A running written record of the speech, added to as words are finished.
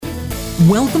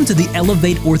Welcome to the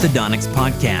Elevate Orthodontics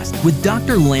podcast with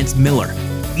Dr. Lance Miller.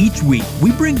 Each week,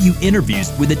 we bring you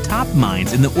interviews with the top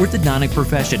minds in the orthodontic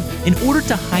profession in order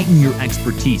to heighten your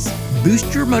expertise,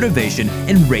 boost your motivation,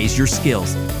 and raise your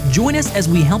skills. Join us as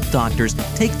we help doctors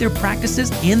take their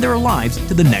practices and their lives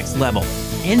to the next level.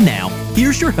 And now,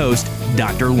 here's your host,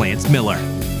 Dr. Lance Miller.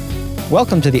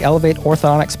 Welcome to the Elevate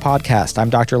Orthodontics podcast. I'm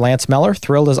Dr. Lance Miller,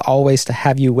 thrilled as always to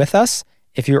have you with us.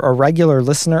 If you're a regular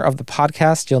listener of the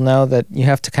podcast, you'll know that you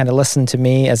have to kind of listen to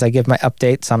me as I give my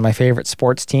updates on my favorite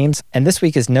sports teams. And this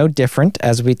week is no different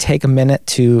as we take a minute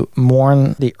to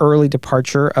mourn the early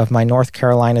departure of my North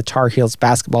Carolina Tar Heels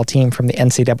basketball team from the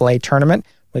NCAA tournament.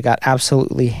 We got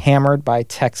absolutely hammered by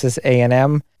Texas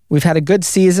A&M. We've had a good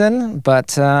season,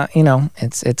 but,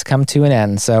 it's come to an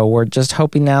end. So we're just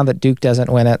hoping now that Duke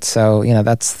doesn't win it. So,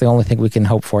 that's the only thing we can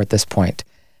hope for at this point.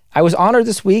 I was honored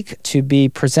this week to be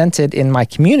presented in my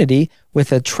community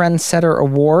with a Trendsetter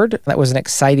Award. That was an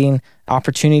exciting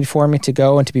opportunity for me to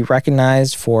go and to be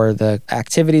recognized for the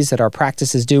activities that our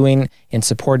practice is doing in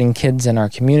supporting kids in our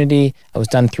community. It was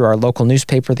done through our local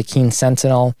newspaper, the Keene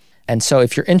Sentinel. And so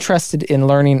if you're interested in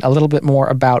learning a little bit more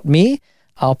about me,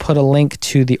 I'll put a link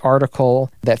to the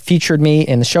article that featured me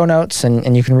in the show notes,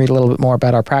 and you can read a little bit more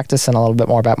about our practice and a little bit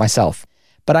more about myself.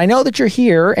 But I know that you're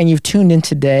here and you've tuned in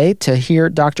today to hear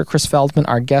Dr. Chris Feldman,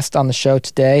 our guest on the show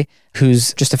today,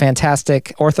 who's just a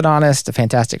fantastic orthodontist, a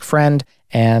fantastic friend,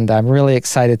 and I'm really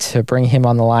excited to bring him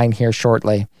on the line here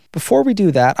shortly. Before we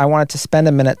do that, I wanted to spend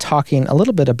a minute talking a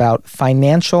little bit about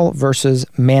financial versus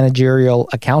managerial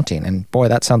accounting. And boy,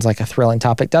 that sounds like a thrilling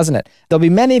topic, doesn't it? There'll be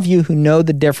many of you who know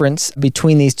the difference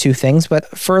between these two things, but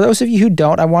for those of you who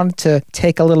don't, I wanted to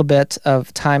take a little bit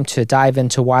of time to dive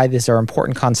into why these are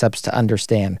important concepts to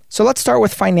understand. So let's start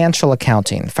with financial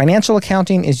accounting. Financial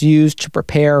accounting is used to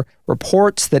prepare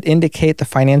reports that indicate the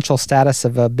financial status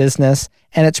of a business,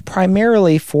 and it's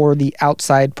primarily for the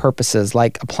outside purposes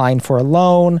like applying for a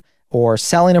loan or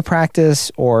selling a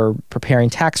practice or preparing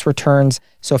tax returns.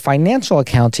 So financial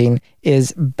accounting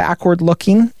is backward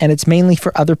looking and it's mainly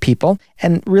for other people.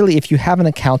 And really, if you have an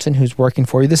accountant who's working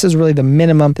for you, this is really the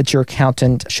minimum that your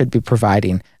accountant should be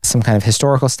providing. Some kind of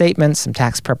historical statements, some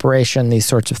tax preparation, these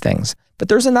sorts of things. But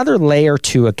there's another layer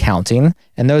to accounting,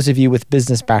 and those of you with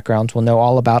business backgrounds will know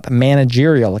all about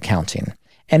managerial accounting.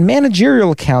 And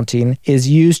managerial accounting is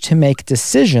used to make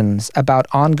decisions about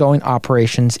ongoing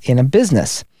operations in a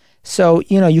business. So,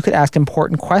 you could ask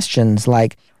important questions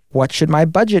like, what should my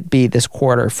budget be this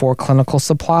quarter for clinical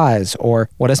supplies? Or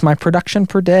what is my production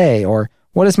per day? Or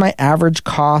what is my average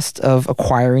cost of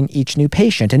acquiring each new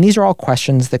patient? And these are all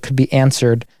questions that could be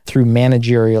answered through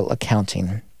managerial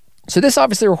accounting. So this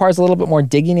obviously requires a little bit more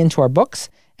digging into our books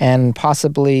and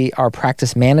possibly our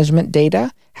practice management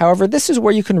data. However, this is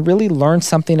where you can really learn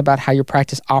something about how your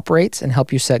practice operates and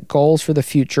help you set goals for the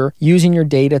future using your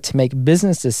data to make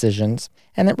business decisions.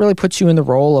 And it really puts you in the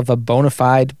role of a bona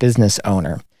fide business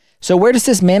owner. So where does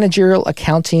this managerial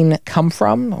accounting come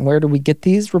from? Where do we get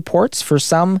these reports? For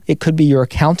some, it could be your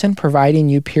accountant providing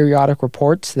you periodic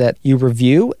reports that you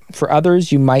review. For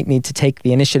others, you might need to take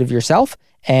the initiative yourself.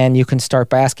 And you can start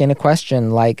by asking a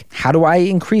question like, how do I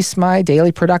increase my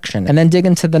daily production? And then dig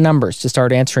into the numbers to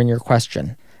start answering your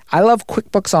question. I love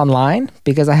QuickBooks Online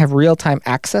because I have real-time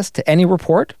access to any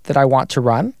report that I want to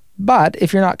run. But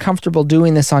if you're not comfortable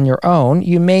doing this on your own,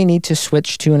 you may need to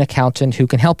switch to an accountant who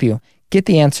can help you get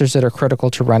the answers that are critical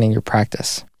to running your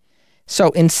practice. So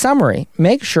in summary,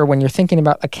 make sure when you're thinking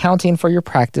about accounting for your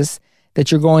practice that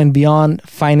you're going beyond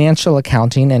financial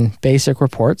accounting and basic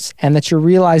reports, and that you're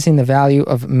realizing the value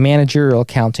of managerial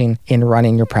accounting in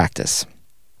running your practice.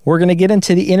 We're going to get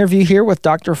into the interview here with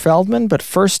Dr. Feldman, but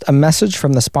first, a message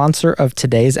from the sponsor of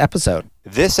today's episode.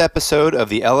 This episode of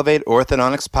the Elevate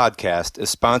Orthodontics podcast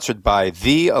is sponsored by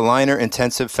the Aligner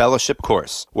Intensive Fellowship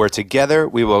course, where together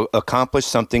we will accomplish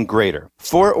something greater.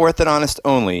 For orthodontists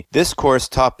only, this course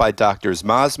taught by Drs.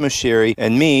 Maz Moshiri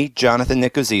and me, Jonathan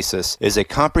Nicozizis, is a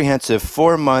comprehensive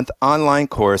 4-month online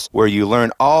course where you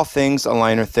learn all things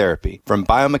aligner therapy, from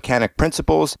biomechanic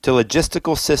principles to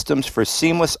logistical systems for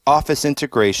seamless office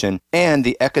integration and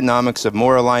the economics of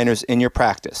more aligners in your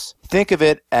practice. Think of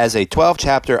it as a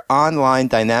 12-chapter online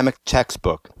dynamic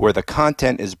textbook where the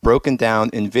content is broken down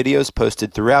in videos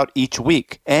posted throughout each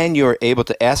week, and you are able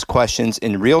to ask questions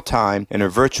in real time in a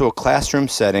virtual classroom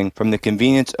setting from the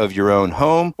convenience of your own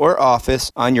home or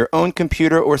office on your own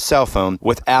computer or cell phone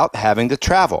without having to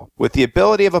travel. With the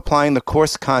ability of applying the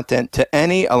course content to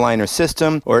any aligner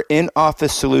system or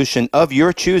in-office solution of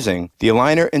your choosing, the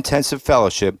Aligner Intensive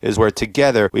Fellowship is where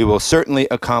together we will certainly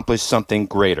accomplish something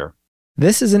greater.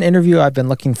 This is an interview I've been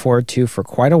looking forward to for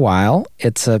quite a while.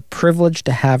 It's a privilege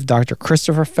to have Dr.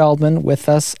 Christopher Feldman with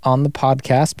us on the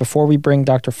podcast. Before we bring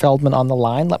Dr. Feldman on the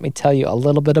line, let me tell you a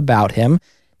little bit about him.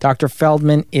 Dr.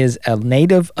 Feldman is a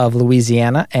native of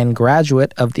Louisiana and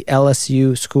graduate of the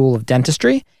LSU School of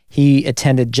Dentistry. He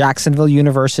attended Jacksonville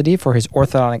University for his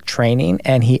orthodontic training,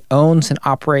 and he owns and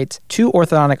operates 2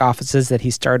 orthodontic offices that he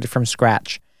started from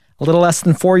scratch. A little less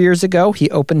than 4 years ago, he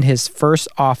opened his first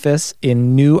office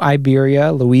in New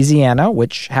Iberia, Louisiana,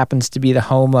 which happens to be the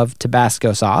home of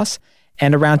Tabasco sauce.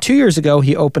 And around 2 years ago,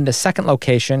 he opened a second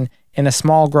location in a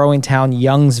small growing town,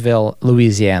 Youngsville,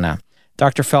 Louisiana.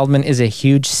 Dr. Feldman is a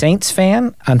huge Saints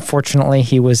fan. Unfortunately,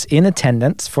 he was in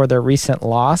attendance for their recent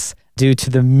loss due to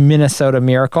the Minnesota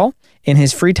Miracle. In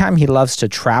his free time, he loves to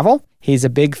travel. He's a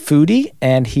big foodie,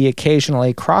 and he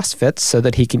occasionally CrossFits so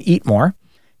that he can eat more.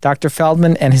 Dr.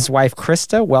 Feldman and his wife,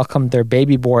 Krista, welcomed their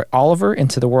baby boy, Oliver,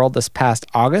 into the world this past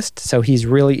August, so he's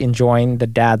really enjoying the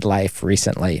dad life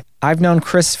recently. I've known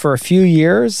Chris for a few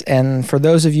years, and for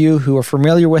those of you who are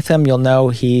familiar with him, you'll know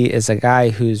he is a guy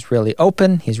who's really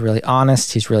open, he's really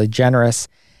honest, he's really generous.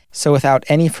 So without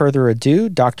any further ado,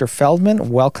 Dr. Feldman,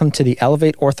 welcome to the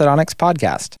Elevate Orthodontics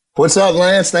podcast. What's up,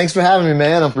 Lance? Thanks for having me,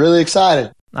 man. I'm really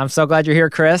excited. I'm so glad you're here,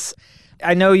 Chris.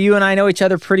 I know you and I know each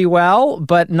other pretty well,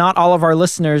 but not all of our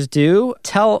listeners do.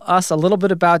 Tell us a little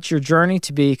bit about your journey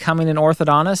to becoming an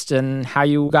orthodontist and how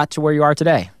you got to where you are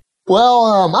today.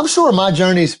 Well, I'm sure my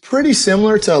journey is pretty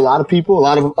similar to a lot of people, a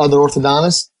lot of other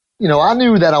orthodontists. You know, I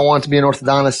knew that I wanted to be an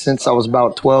orthodontist since I was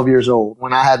about 12 years old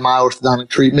when I had my orthodontic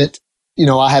treatment. You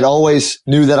know, I had always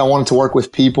knew that I wanted to work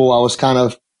with people. I was kind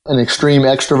of an extreme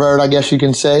extrovert, I guess you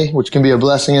can say, which can be a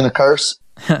blessing and a curse.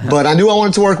 But I knew I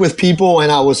wanted to work with people,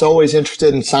 and I was always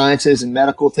interested in sciences and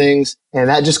medical things. And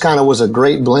that just kind of was a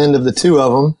great blend of the two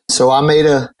of them. So I made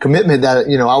a commitment that,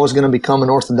 you know, I was going to become an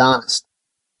orthodontist.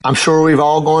 I'm sure we've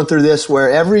all gone through this where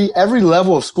every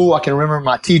level of school, I can remember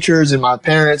my teachers and my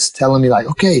parents telling me like,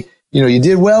 okay, you know, you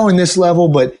did well in this level,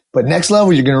 but next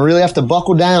level, you're going to really have to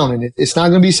buckle down, and it's not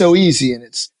going to be so easy, and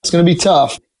it's going to be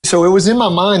tough. So it was in my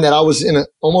mind that I was in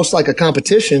almost like a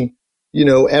competition. You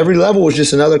know, every level was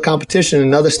just another competition,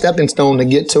 another stepping stone to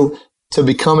get to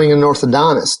becoming an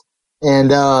orthodontist.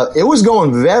 And it was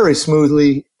going very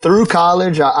smoothly through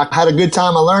college. I had a good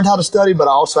time. I learned how to study, but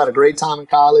I also had a great time in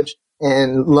college.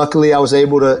 And luckily, I was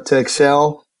able to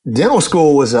excel. Dental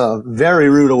school was a very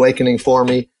rude awakening for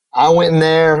me. I went in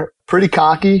there pretty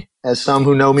cocky, as some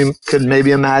who know me could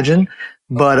maybe imagine.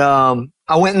 But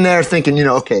I went in there thinking, you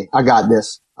know, okay, I got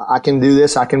this. I can do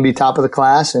this. I can be top of the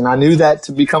class. And I knew that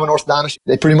to become an orthodontist,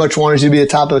 they pretty much wanted you to be the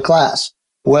top of the class.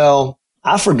 Well,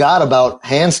 I forgot about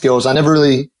hand skills. I never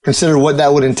really considered what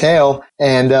that would entail.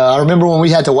 And I remember when we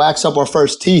had to wax up our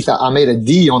first teeth, I made a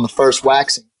D on the first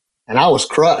waxing, and I was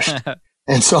crushed.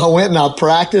 And so I went and I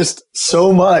practiced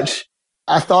so much.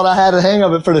 I thought I had a hang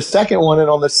of it for the second one. And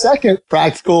on the second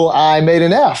practical, I made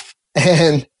an F.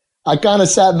 And I kind of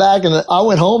sat back and I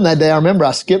went home that day. I remember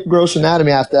I skipped gross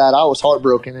anatomy after that. I was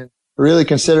heartbroken and really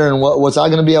considering was I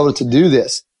going to be able to do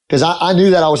this? Because I knew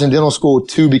that I was in dental school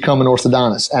to become an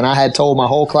orthodontist. And I had told my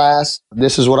whole class,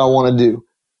 this is what I want to do.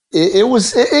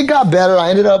 It got better.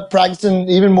 I ended up practicing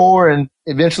even more and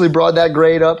eventually brought that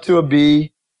grade up to a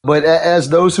B. But as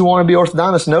those who want to be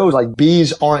orthodontists know, like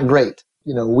B's aren't great.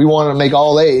 You know, we want to make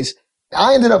all A's.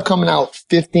 I ended up coming out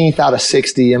 15th out of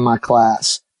 60 in my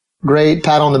class. Great,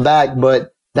 pat on the back,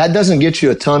 but that doesn't get you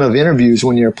a ton of interviews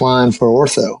when you're applying for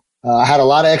ortho. I had a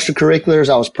lot of extracurriculars.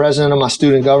 I was president of my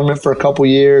student government for a couple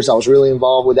years. I was really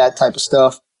involved with that type of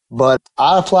stuff. But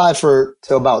I applied to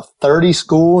about 30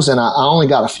 schools, and I only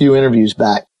got a few interviews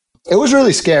back. It was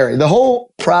really scary. The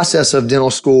whole process of dental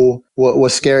school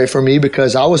was scary for me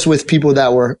because I was with people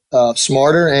that were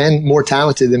smarter and more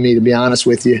talented than me, to be honest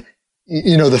with you.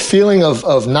 You know, the feeling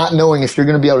of not knowing if you're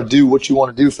going to be able to do what you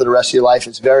want to do for the rest of your life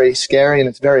is very scary and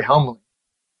it's very humbling.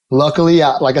 Luckily,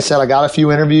 like I said, I got a few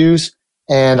interviews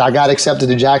and I got accepted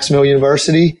to Jacksonville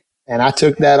University, and I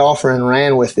took that offer and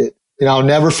ran with it. You know, I'll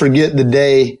never forget the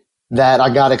day that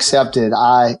I got accepted.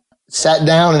 I sat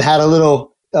down and had a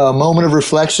little moment of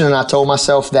reflection, and I told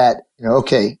myself that, you know,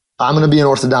 okay, I'm going to be an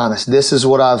orthodontist. This is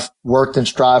what I've worked and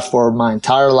strived for my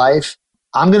entire life.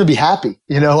 I'm going to be happy.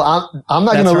 You know, I'm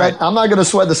not going to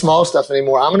sweat the small stuff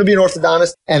anymore. I'm going to be an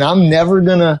orthodontist, and I'm never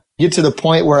going to get to the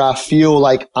point where I feel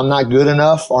like I'm not good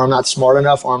enough or I'm not smart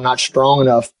enough or I'm not strong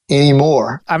enough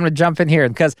anymore. I'm going to jump in here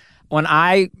because when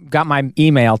I got my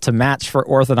email to match for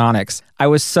orthodontics, I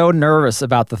was so nervous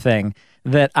about the thing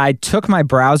that I took my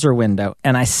browser window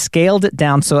and I scaled it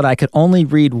down so that I could only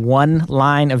read one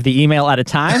line of the email at a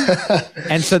time.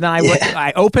 And so then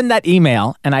I opened that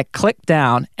email and I clicked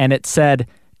down and it said,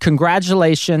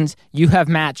 congratulations, you have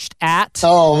matched at.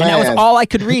 Oh, man. And that was all I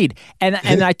could read. And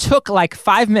I took like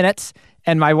 5 minutes,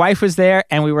 and my wife was there,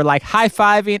 and we were like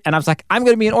high-fiving, and I was like, I'm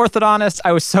going to be an orthodontist.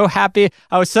 I was so happy.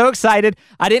 I was so excited.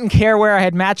 I didn't care where I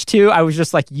had matched to. I was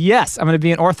just like, yes, I'm going to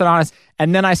be an orthodontist.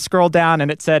 And then I scrolled down,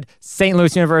 and it said St.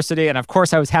 Louis University, and of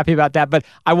course I was happy about that. But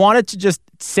I wanted to just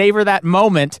savor that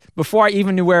moment before I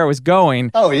even knew where I was going.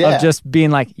 Oh, yeah. Of just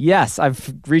being like, yes,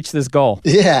 I've reached this goal.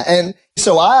 Yeah, and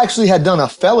so I actually had done a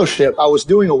fellowship. I was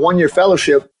doing a 1-year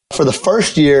fellowship for the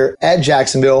first year at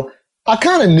Jacksonville. I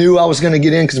kind of knew I was going to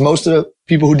get in because most of the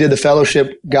people who did the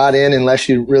fellowship got in unless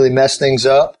you really mess things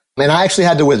up. And I actually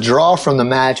had to withdraw from the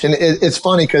match. And it's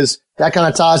funny because that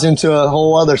kind of ties into a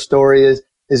whole other story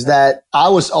is that I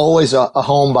was always a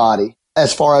homebody.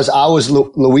 As far as I was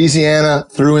Louisiana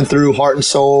through and through, heart and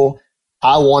soul.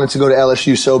 I wanted to go to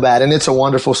LSU so bad. And it's a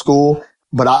wonderful school,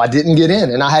 but I didn't get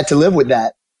in and I had to live with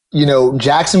that. You know,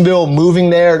 Jacksonville, moving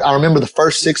there, I remember the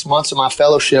first 6 months of my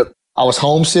fellowship, I was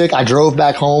homesick. I drove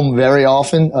back home very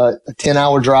often, a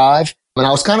 10-hour drive. And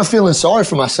I was kind of feeling sorry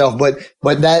for myself, but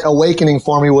that awakening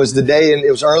for me was the day, and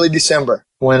it was early December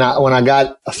when I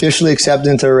got officially accepted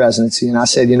into a residency. And I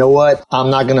said, you know what? I'm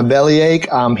not going to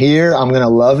bellyache. I'm here. I'm going to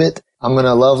love it. I'm going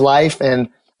to love life. And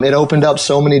it opened up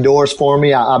so many doors for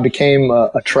me. I became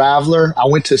a traveler. I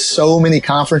went to so many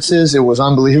conferences. It was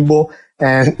unbelievable.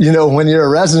 And, you know, when you're a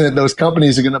resident, those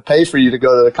companies are going to pay for you to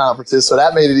go to the conferences. So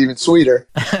that made it even sweeter.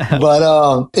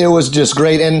 But it was just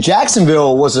great. And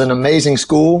Jacksonville was an amazing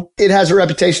school. It has a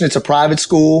reputation. It's a private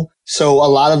school. So a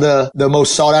lot of the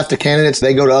most sought after candidates,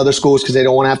 they go to other schools because they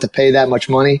don't want to have to pay that much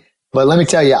money. But let me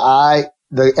tell you,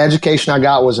 the education I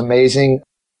got was amazing.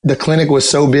 The clinic was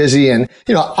so busy. And,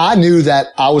 you know, I knew that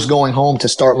I was going home to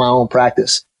start my own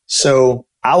practice. So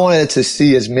I wanted to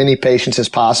see as many patients as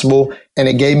possible, and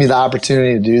it gave me the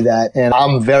opportunity to do that. And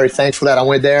I'm very thankful that I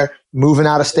went there. Moving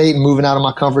out of state and moving out of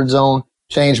my comfort zone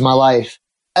changed my life.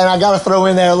 And I got to throw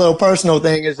in there a little personal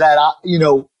thing is that,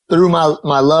 through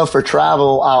my love for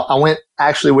travel, I went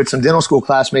actually with some dental school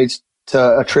classmates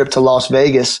to a trip to Las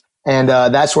Vegas. And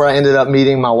that's where I ended up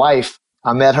meeting my wife.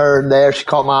 I met her there. She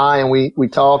caught my eye and we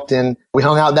talked and we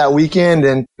hung out that weekend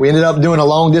and we ended up doing a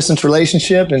long distance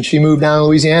relationship, and she moved down to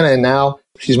Louisiana and now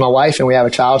she's my wife and we have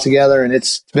a child together, and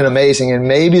it's been amazing. And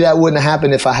maybe that wouldn't have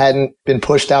happened if I hadn't been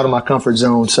pushed out of my comfort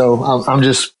zone. So I'm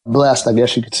just blessed, I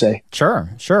guess you could say. Sure.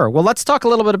 Well, let's talk a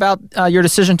little bit about your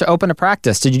decision to open a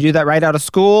practice. Did you do that right out of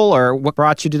school, or what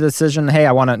brought you to the decision, hey,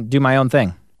 I want to do my own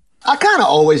thing? I kind of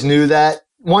always knew that.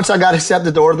 Once I got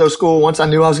accepted to ortho school, once I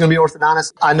knew I was going to be an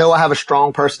orthodontist, I know I have a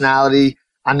strong personality.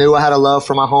 I knew I had a love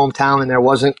for my hometown, and there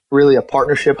wasn't really a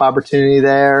partnership opportunity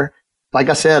there. Like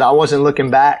I said, I wasn't looking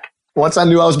back. Once I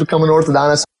knew I was becoming an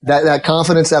orthodontist, that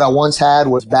confidence that I once had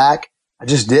was back. I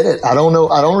just did it. I don't know.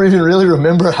 I don't even really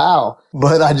remember how,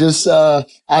 but I just, I've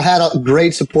had a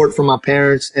great support from my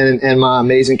parents and my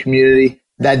amazing community.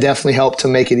 That definitely helped to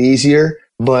make it easier,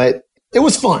 but it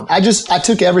was fun. I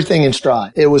took everything in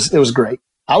stride. It was great.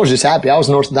 I was just happy. I was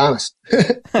an orthodontist.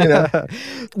 You know?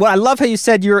 Well, I love how you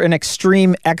said you're an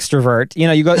extreme extrovert.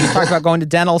 You talk about going to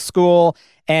dental school,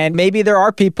 and maybe there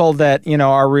are people that,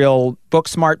 are real book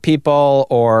smart people,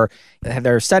 or have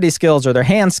their study skills or their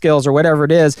hand skills or whatever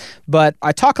it is. But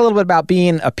I talk a little bit about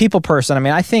being a people person. I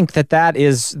mean, I think that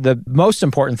is the most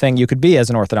important thing you could be as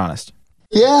an orthodontist.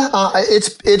 Yeah,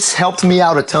 it's helped me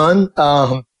out a ton.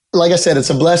 Like I said,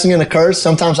 it's a blessing and a curse.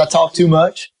 Sometimes I talk too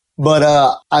much. But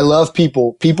I love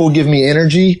people. People give me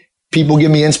energy. People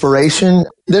give me inspiration.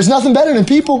 There's nothing better than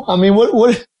people. I mean,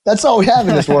 what? That's all we have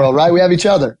in this world, right? We have each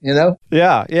other,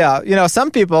 Yeah. Some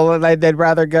people, they'd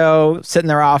rather go sit in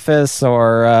their office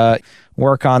or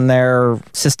work on their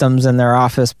systems in their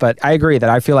office. But I agree that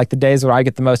I feel like the days where I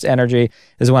get the most energy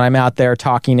is when I'm out there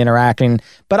talking, interacting.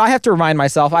 But I have to remind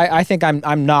myself, I think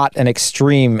I'm not an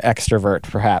extreme extrovert,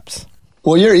 perhaps.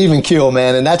 Well, you're even keel,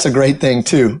 man, and that's a great thing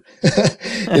too.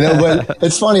 But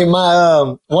it's funny.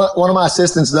 My one of my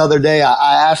assistants the other day,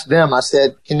 I asked them. I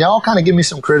said, "Can y'all kind of give me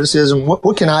some criticism?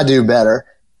 What can I do better?"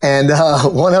 And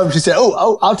one of them, she said,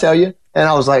 "Oh, I'll tell you." And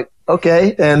I was like,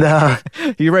 "Okay." And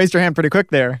you raised your hand pretty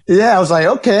quick there. Yeah, I was like,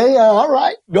 "Okay, all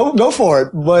right, go for it."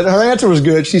 But her answer was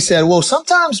good. She said, "Well,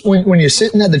 sometimes when you're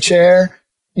sitting at the chair,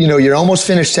 you're almost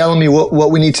finished telling me what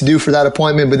we need to do for that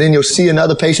appointment, but then you'll see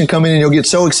another patient come in and you'll get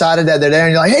so excited that they're there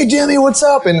and you're like, 'Hey, Jimmy, what's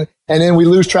up?' And then we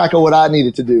lose track of what I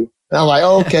needed to do." And I'm like,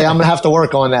 "Okay, I'm going to have to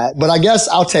work on that." But I guess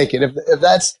I'll take it. If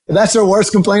that's her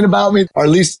worst complaint about me, or at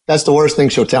least that's the worst thing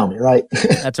she'll tell me, right?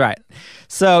 That's right.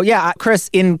 So yeah, Chris,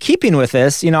 in keeping with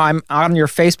this, I'm on your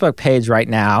Facebook page right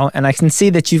now, and I can see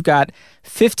that you've got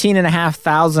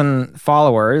 15,500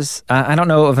 followers. I don't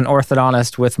know of an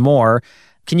orthodontist with more.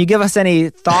 Can you give us any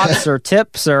thoughts or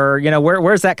tips or,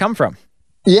 where's that come from?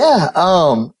 Yeah.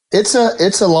 It's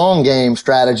a long game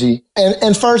strategy.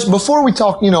 And first, before we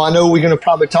talk, I know we're going to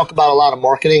probably talk about a lot of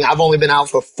marketing. I've only been out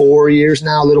for 4 years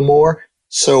now, a little more.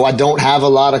 So I don't have a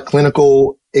lot of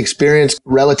clinical experience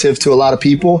relative to a lot of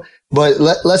people, but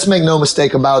let's make no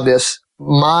mistake about this.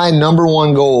 My number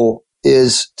one goal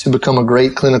is to become a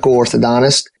great clinical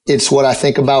orthodontist. It's what I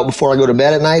think about before I go to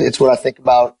bed at night. It's what I think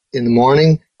about in the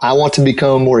morning. I want to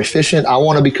become more efficient. I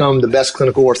want to become the best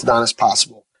clinical orthodontist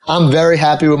possible. I'm very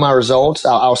happy with my results.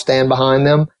 I'll stand behind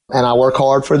them and I work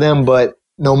hard for them. But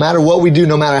no matter what we do,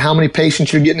 no matter how many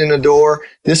patients you're getting in the door,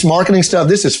 this marketing stuff,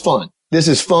 this is fun. This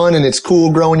is fun and it's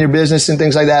cool growing your business and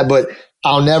things like that. But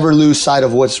I'll never lose sight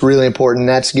of what's really important. And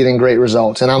that's getting great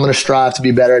results. And I'm going to strive to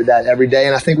be better at that every day.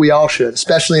 And I think we all should,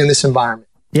 especially in this environment.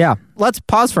 Yeah. Let's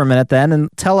pause for a minute then and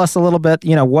tell us a little bit,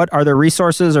 what are the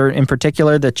resources or in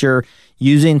particular that you're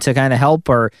using to kind of help,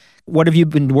 or what have you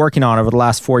been working on over the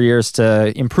last 4 years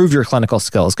to improve your clinical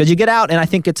skills? Because you get out and I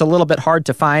think it's a little bit hard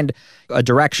to find a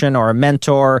direction or a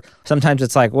mentor. Sometimes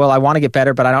it's like, well, I want to get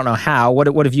better, but I don't know how.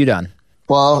 What have you done?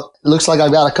 Well, it looks like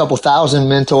I've got a couple thousand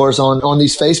mentors on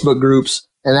these Facebook groups,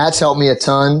 and that's helped me a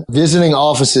ton. Visiting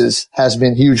offices has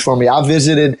been huge for me. I've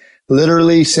visited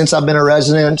literally since I've been a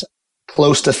resident,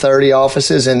 close to 30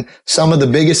 offices, and some of the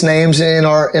biggest names in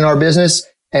our business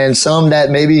and some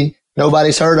that maybe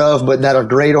nobody's heard of, but that are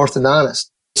great orthodontists.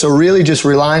 So really just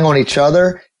relying on each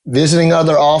other, visiting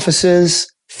other offices,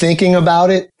 thinking about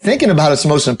it. Thinking about it's the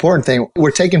most important thing.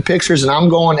 We're taking pictures and I'm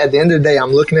going, at the end of the day,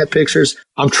 I'm looking at pictures.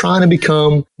 I'm trying to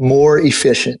become more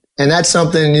efficient. And that's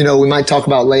something, we might talk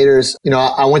about later is,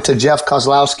 I went to Jeff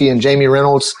Kozlowski and Jamie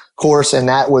Reynolds course, and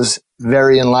that was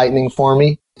very enlightening for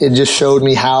me. It just showed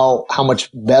me how much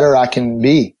better I can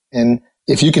be. And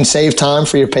if you can save time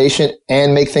for your patient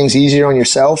and make things easier on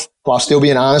yourself while still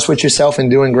being honest with yourself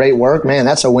and doing great work, man,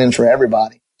 that's a win for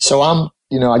everybody. So I'm,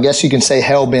 I guess you can say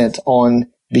hell-bent on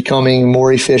becoming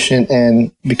more efficient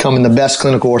and becoming the best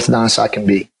clinical orthodontist I can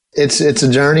be. It's a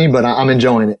journey, but I'm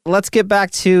enjoying it. Let's get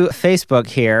back to Facebook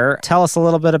here. Tell us a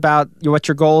little bit about what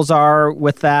your goals are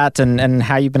with that and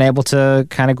how you've been able to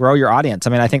kind of grow your audience. I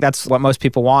mean, I think that's what most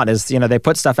people want is, they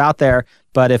put stuff out there,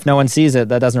 but if no one sees it,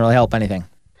 that doesn't really help anything.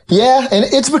 Yeah, and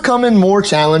it's becoming more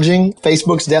challenging.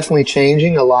 Facebook's definitely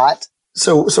changing a lot.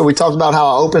 So we talked about how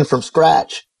I opened from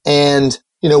scratch. And,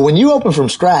 when you open from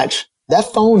scratch, that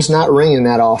phone's not ringing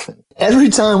that often. Every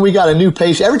time we got a new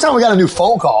patient, every time we got a new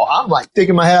phone call, I'm like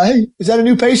sticking my head, hey, is that a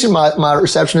new patient? My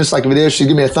receptionist, like if it is, she'd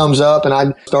give me a thumbs up and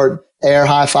I'd start air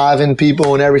high-fiving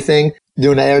people and everything,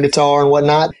 doing the air guitar and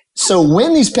whatnot. So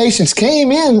when these patients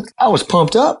came in, I was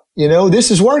pumped up. This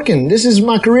is working. This is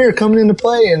my career coming into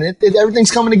play and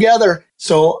everything's coming together.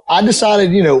 So I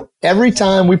decided, every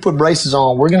time we put braces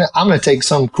on, I'm going to take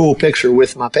some cool picture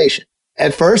with my patient.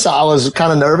 At first, I was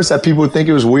kind of nervous that people would think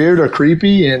it was weird or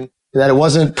creepy and that it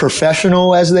wasn't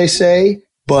professional, as they say,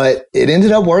 but it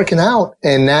ended up working out.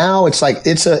 And now it's like,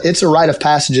 it's a rite of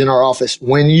passage in our office.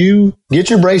 When you get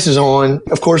your braces on,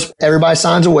 of course, everybody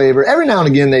signs a waiver. Every now and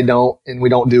again, they don't, and we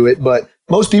don't do it, but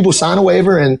most people sign a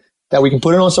waiver and that we can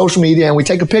put it on social media and we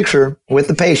take a picture with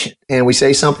the patient and we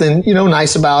say something,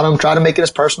 nice about them, try to make it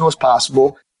as personal as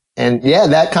possible. And yeah,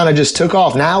 that kind of just took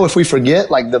off. Now, if we forget,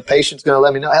 like the patient's going to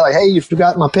let me know, hey, you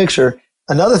forgot my picture.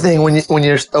 Another thing when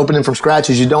you're opening from scratch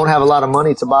is you don't have a lot of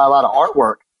money to buy a lot of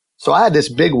artwork. So I had this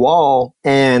big wall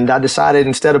and I decided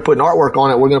instead of putting artwork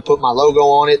on it, we're going to put my logo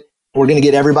on it. We're going to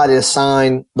get everybody to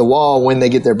sign the wall when they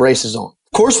get their braces on.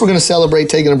 Of course, we're going to celebrate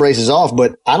taking the braces off,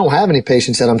 but I don't have any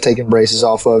patients that I'm taking braces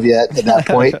off of yet at that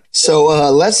point.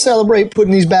 So let's celebrate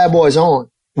putting these bad boys on.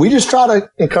 We just try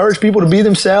to encourage people to be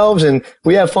themselves and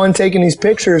we have fun taking these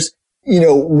pictures.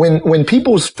 When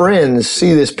people's friends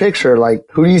see this picture, like,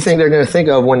 who do you think they're going to think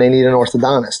of when they need an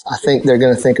orthodontist? I think they're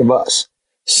going to think of us.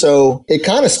 So it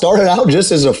kind of started out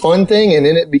just as a fun thing. And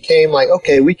then it became like,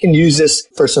 okay, we can use this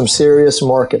for some serious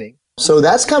marketing. So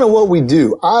that's kind of what we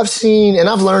do. I've seen, and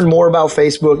I've learned more about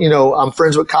Facebook. I'm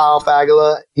friends with Kyle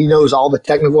Fagala. He knows all the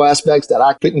technical aspects that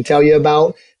I couldn't tell you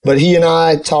about, but he and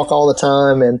I talk all the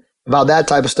time and about that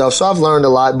type of stuff. So I've learned a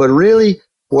lot, but really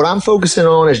what I'm focusing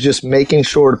on is just making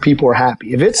sure people are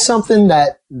happy. If it's something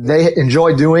that they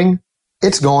enjoy doing,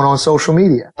 it's going on social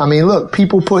media. I mean, look,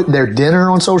 people put their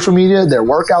dinner on social media, their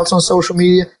workouts on social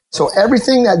media. So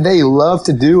everything that they love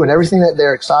to do and everything that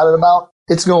they're excited about,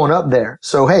 it's going up there.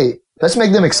 So, hey, let's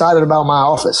make them excited about my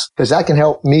office because that can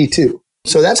help me too.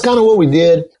 So that's kind of what we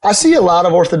did. I see a lot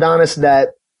of orthodontists that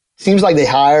seems like they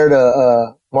hired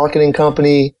a marketing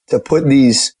company to put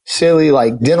these silly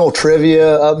like dental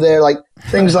trivia up there, like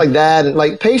things like that. And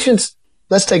like patients,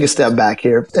 let's take a step back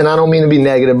here. And I don't mean to be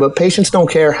negative, but patients don't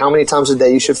care how many times a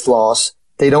day you should floss.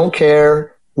 They don't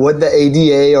care what the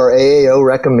ADA or AAO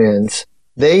recommends.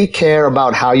 They care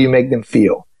about how you make them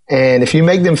feel. And if you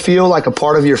make them feel like a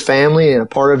part of your family and a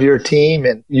part of your team,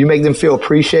 and you make them feel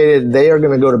appreciated, they are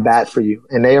going to go to bat for you,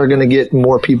 and they are going to get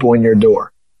more people in your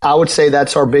door. I would say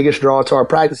that's our biggest draw to our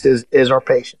practice is our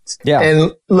patients. Yeah.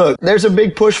 And look, there's a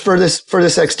big push for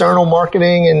this external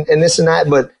marketing and this and that,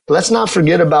 but let's not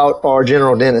forget about our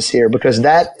general dentist here, because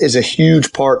that is a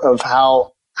huge part of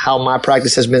how my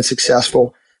practice has been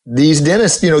successful. These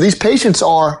dentists, these patients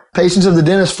are patients of the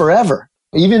dentist forever.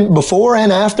 Even before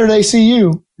and after they see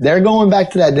you, they're going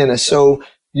back to that dentist. So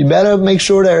you better make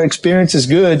sure their experience is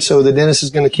good, so the dentist is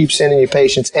going to keep sending you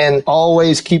patients, and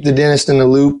always keep the dentist in the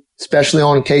loop, especially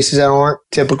on cases that aren't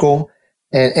typical,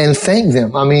 and thank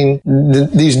them. I mean,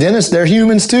 these dentists, they're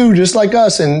humans too, just like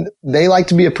us, and they like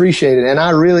to be appreciated. And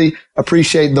I really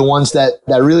appreciate the ones that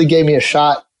really gave me a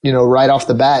shot, right off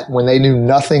the bat, when they knew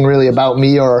nothing really about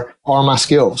me or my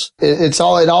skills. It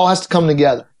all has to come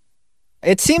together.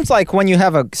 It seems like when you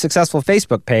have a successful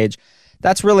Facebook page,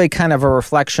 that's really kind of a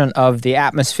reflection of the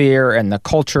atmosphere and the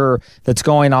culture that's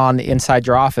going on inside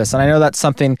your office. And I know that's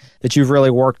something that you've really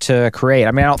worked to create.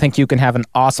 I mean, I don't think you can have an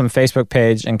awesome Facebook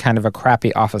page and kind of a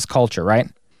crappy office culture, right?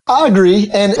 I agree.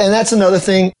 And that's another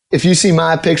thing. If you see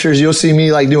my pictures, you'll see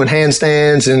me like doing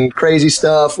handstands and crazy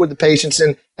stuff with the patients.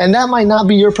 And that might not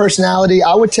be your personality.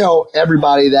 I would tell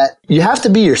everybody that you have to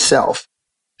be yourself.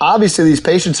 Obviously, these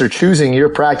patients are choosing your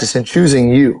practice and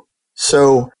choosing you.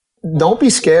 So don't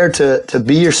be scared to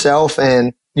be yourself,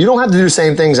 and you don't have to do the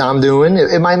same things I'm doing.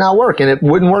 It might not work, and it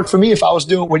wouldn't work for me if I was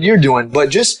doing what you're doing, but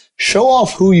just show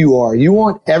off who you are. You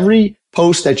want every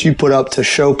post that you put up to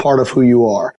show part of who you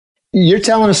are. You're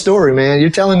telling a story, man.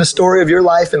 You're telling the story of your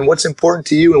life and what's important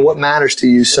to you and what matters to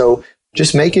you. So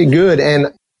just make it good. And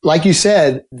like you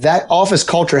said, that office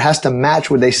culture has to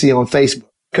match what they see on Facebook.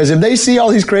 Because if they see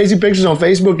all these crazy pictures on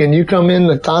Facebook and you come in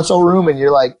the consult room and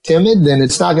you're like timid, then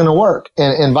it's not going to work.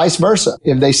 And vice versa.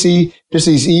 If they see just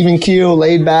these even keel,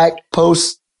 laid back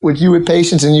posts with you with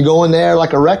patients and you go in there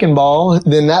like a wrecking ball,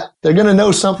 then they're going to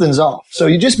know something's off. So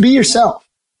you just be yourself.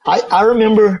 I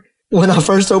remember when I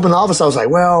first opened the office, I was like,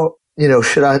 well,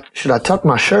 should I tuck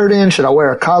my shirt in? Should I wear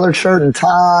a collared shirt and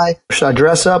tie? Should I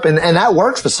dress up? And that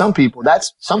works for some people.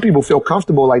 Some people feel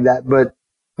comfortable like that. But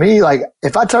me, like,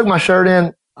 if I tuck my shirt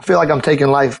in, I feel like I'm taking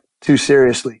life too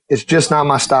seriously. It's just not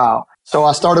my style. So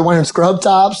I started wearing scrub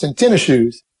tops and tennis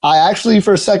shoes. I actually,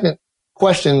 for a second,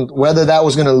 questioned whether that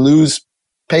was going to lose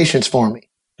patients for me.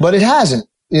 But it hasn't.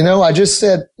 I just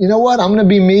said, you know what? I'm going to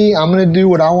be me. I'm going to do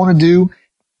what I want to do.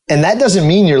 And that doesn't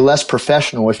mean you're less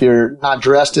professional if you're not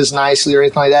dressed as nicely or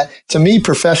anything like that. To me,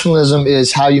 professionalism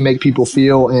is how you make people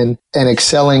feel and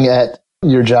excelling at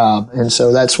your job. And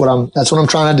so that's what I'm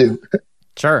trying to do.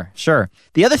 Sure.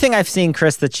 The other thing I've seen,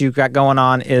 Chris, that you've got going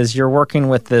on is you're working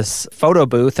with this photo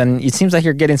booth, and it seems like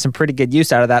you're getting some pretty good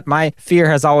use out of that. My fear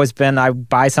has always been I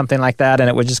buy something like that and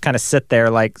it would just kind of sit there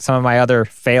like some of my other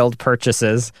failed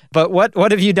purchases. But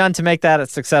what have you done to make that a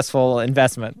successful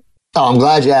investment? Oh, I'm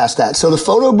glad you asked that. So the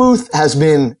photo booth has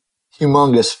been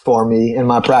humongous for me in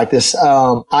my practice.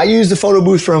 I use the photo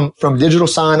booth from Digital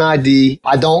Sign ID.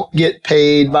 I don't get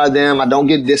paid by them. I don't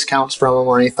get discounts from them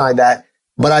or anything like that.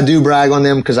 But I do brag on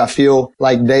them because I feel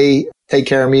like they take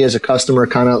care of me as a customer,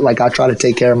 kind of like I try to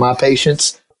take care of my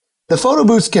patients. The photo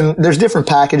booths there's different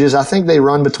packages. I think they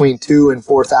run between $2,000 and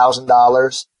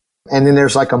 $4,000. And then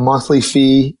there's like a monthly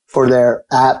fee for their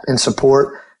app and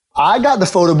support. I got the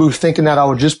photo booth thinking that I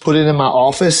would just put it in my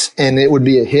office and it would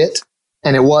be a hit.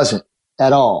 And it wasn't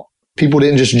at all. People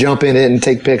didn't just jump in it and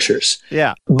take pictures.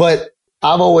 Yeah. But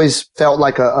I've always felt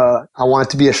like I want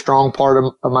it to be a strong part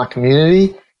of my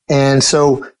community. And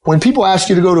so when people ask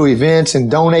you to go to events and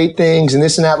donate things and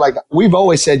this and that, like we've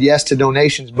always said yes to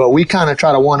donations, but we kind of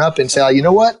try to one up and say, you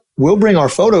know what? We'll bring our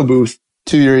photo booth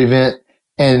to your event.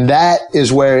 And that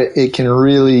is where it can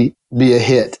really be a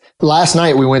hit. Last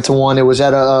night we went to one. It was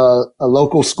at a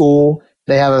local school.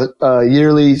 They have a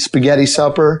yearly spaghetti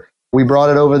supper. We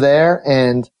brought it over there.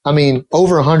 And I mean,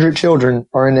 over 100 children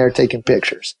are in there taking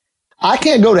pictures. I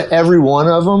can't go to every one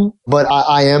of them, but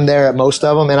I am there at most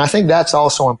of them. And I think that's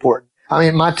also important. I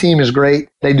mean, my team is great.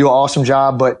 They do an awesome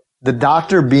job, but the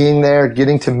doctor being there,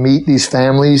 getting to meet these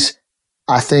families,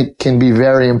 I think can be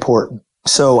very important.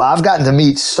 So I've gotten to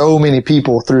meet so many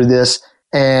people through this.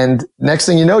 And next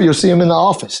thing you know, you'll see them in the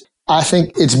office. I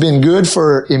think it's been good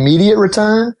for immediate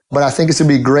return, but I think it's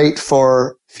going to be great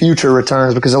for future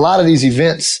returns because a lot of these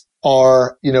events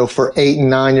are, for 8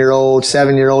 and 9-year-olds,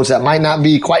 7-year-olds that might not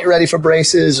be quite ready for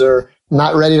braces or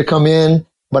not ready to come in.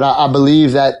 But I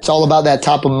believe that it's all about that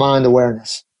top of mind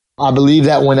awareness. I believe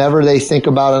that whenever they think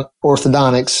about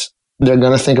orthodontics, they're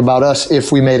going to think about us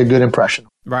if we made a good impression.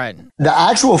 Right. The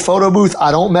actual photo booth,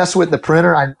 I don't mess with the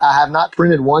printer. I have not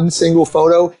printed one single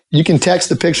photo. You can text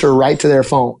the picture right to their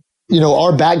phone.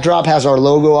 Our backdrop has our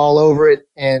logo all over it,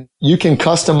 and you can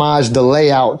customize the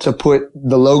layout to put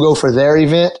the logo for their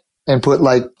event and put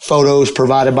like photos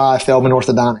provided by Feldman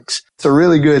Orthodontics. It's a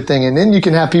really good thing. And then you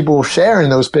can have people sharing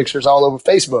those pictures all over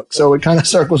Facebook. So it kind of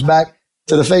circles back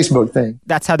to the Facebook thing.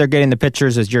 That's how they're getting the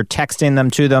pictures, is you're texting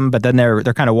them to them, but then they're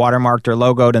kind of watermarked or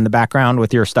logoed in the background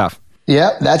with your stuff.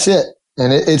 Yeah, that's it.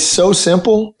 And it's so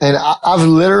simple. And I've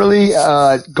literally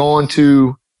gone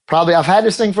to I've had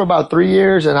this thing for about 3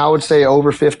 years, and I would say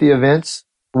over 50 events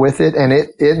with it. And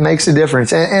it makes a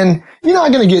difference. And you're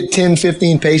not going to get 10,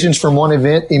 15 patients from one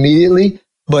event immediately.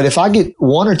 But if I get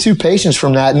 1 or 2 patients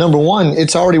from that, number one,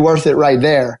 it's already worth it right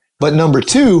there. But number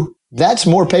two, that's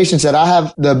more patients that I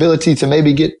have the ability to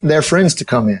maybe get their friends to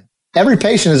come in. Every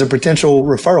patient is a potential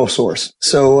referral source.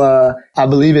 So I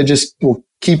believe it just will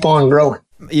keep on growing.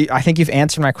 I think you've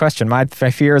answered my question. My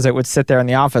fear is it would sit there in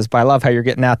the office, but I love how you're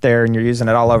getting out there and you're using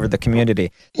it all over the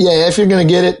community. Yeah, if you're going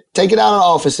to get it, take it out of the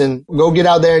office and go get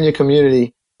out there in your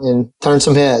community and turn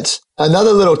some heads.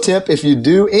 Another little tip, if you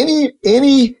do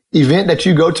any event that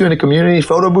you go to in a community,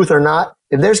 photo booth or not,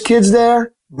 if there's kids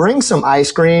there, bring some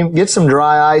ice cream, get some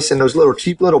dry ice and those little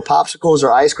cheap little popsicles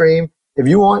or ice cream. If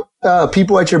you want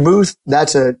people at your booth,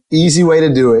 that's an easy way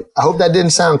to do it. I hope that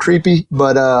didn't sound creepy,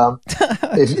 but I've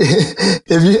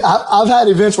had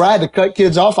events where I had to cut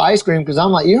kids off ice cream because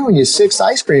I'm like, you're on your 6th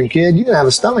ice cream, kid. You're going to have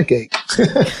a stomach ache.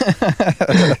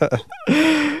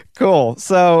 Cool.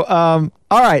 So,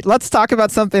 all right, let's talk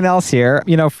about something else here.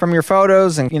 From your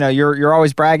photos and, you're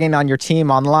always bragging on your team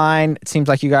online. It seems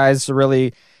like you guys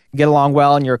really get along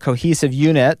well and you're a cohesive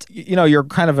unit. You're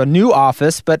kind of a new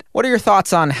office, but what are your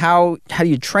thoughts on how do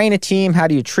you train a team? How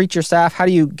do you treat your staff? How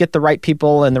do you get the right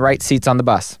people in the right seats on the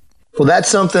bus? Well, that's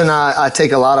something I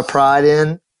take a lot of pride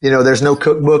in. There's no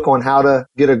cookbook on how to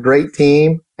get a great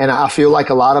team. And I feel like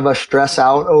a lot of us stress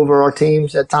out over our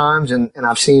teams at times. And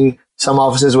I've seen some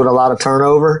offices with a lot of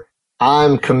turnover.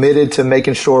 I'm committed to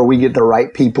making sure we get the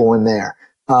right people in there.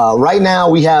 Right now,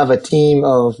 we have a team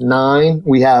of 9.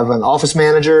 We have an office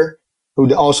manager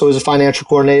who also is a financial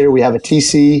coordinator. We have a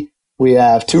TC. We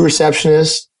have 2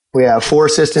 receptionists. We have 4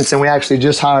 assistants, and we actually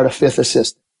just hired a 5th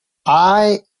assistant.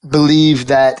 I believe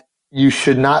that you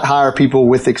should not hire people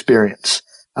with experience.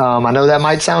 I know that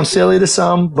might sound silly to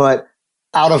some, but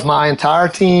out of my entire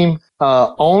team,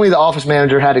 only the office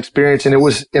manager had experience, and it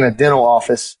was in a dental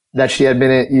office that she had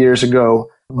been in years ago.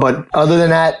 But other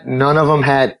than that, none of them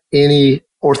had any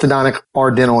orthodontic or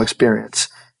dental experience.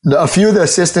 A few of the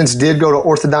assistants did go to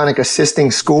orthodontic assisting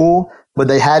school, but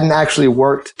they hadn't actually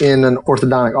worked in an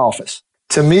orthodontic office.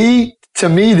 To me,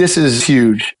 this is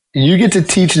huge. You get to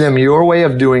teach them your way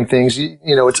of doing things.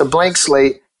 It's a blank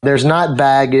slate. There's not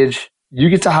baggage. You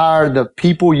get to hire the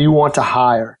people you want to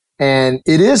hire. And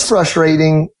it is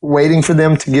frustrating waiting for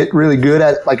them to get really good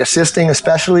at like assisting,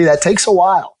 especially. That takes a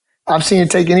while. I've seen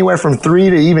it take anywhere from 3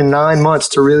 to even 9 months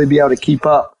to really be able to keep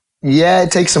up. Yeah, it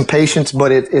takes some patience,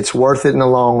 but it's worth it in the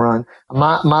long run.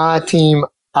 My team,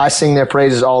 I sing their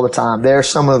praises all the time. They're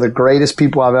some of the greatest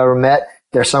people I've ever met.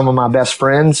 They're some of my best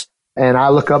friends, and I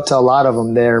look up to a lot of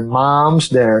them. They're moms,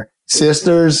 they're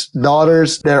sisters,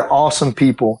 daughters. They're awesome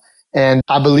people, and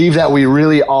I believe that we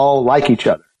really all like each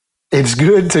other. It's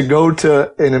good to go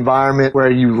to an environment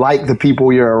where you like the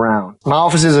people you're around. My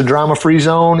office is a drama-free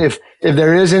zone. If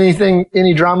there is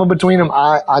any drama between them,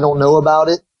 I don't know about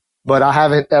it. But I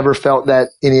haven't ever felt that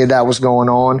any of that was going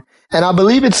on. And I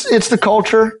believe it's the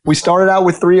culture. We started out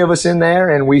with 3 of us in there,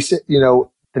 and the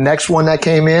next one that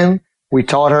came in, we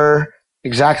taught her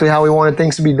exactly how we wanted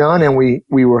things to be done, and we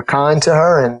were kind to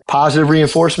her and positive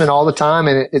reinforcement all the time,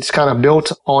 and it's kind of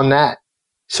built on that.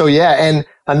 So yeah, and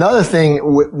another thing,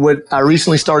 what I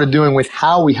recently started doing with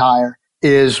how we hire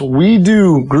is we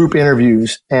do group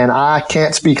interviews, and I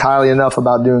can't speak highly enough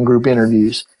about doing group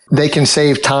interviews. They can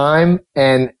save time,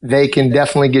 and they can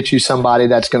definitely get you somebody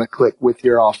that's going to click with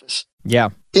your office. Yeah.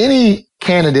 Any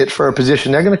candidate for a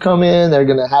position, they're going to come in, they're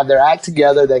going to have their act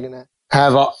together, they're going to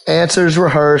have answers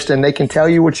rehearsed, and they can tell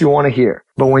you what you want to hear.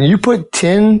 But when you put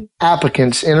 10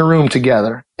 applicants in a room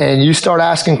together and you start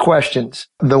asking questions,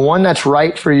 the one that's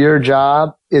right for your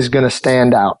job is going to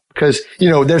stand out. Because,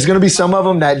 there's going to be some of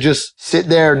them that just sit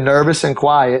there nervous and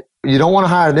quiet. You don't want to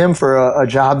hire them for a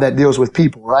job that deals with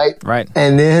people, right? Right.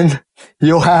 And then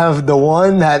you'll have the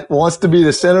one that wants to be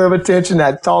the center of attention,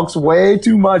 that talks way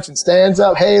too much and stands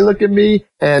up. Hey, look at me.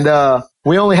 And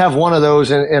We only have one of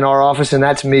those in our office, and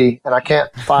that's me, and I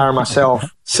can't fire myself.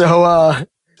 So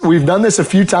we've done this a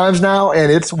few times now,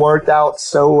 and it's worked out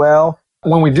so well.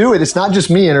 When we do it, it's not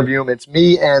just me interviewing them. It's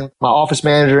me and my office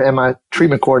manager and my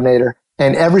treatment coordinator.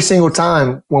 And every single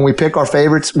time when we pick our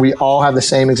favorites, we all have the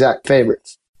same exact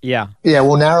favorites. Yeah. Yeah,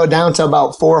 we'll narrow it down to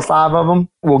about 4 or 5 of them.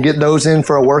 We'll get those in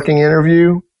for a working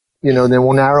interview. Then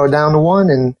we'll narrow it down to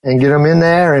one and get them in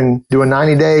there and do a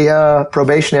 90-day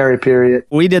probationary period.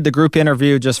 We did the group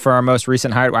interview just for our most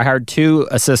recent hire. I hired 2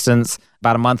 assistants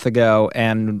about a month ago,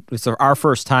 and it was our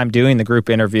first time doing the group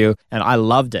interview, and I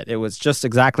loved it. It was just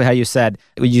exactly how you said.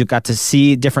 You got to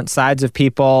see different sides of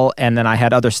people, and then I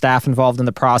had other staff involved in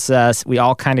the process. We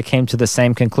all kind of came to the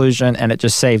same conclusion, and it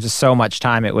just saved so much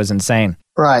time. It was insane.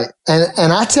 Right.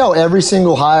 And I tell every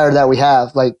single hire that we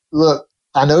have, like, look,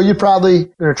 I know you're probably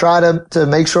going to try to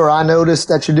make sure I notice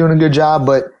that you're doing a good job,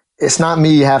 but it's not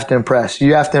me you have to impress.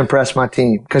 You have to impress my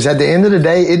team. Because at the end of the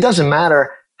day, it doesn't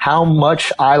matter how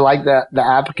much I like the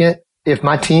applicant. If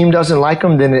my team doesn't like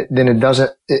them, then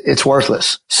it's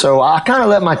worthless. So I kind of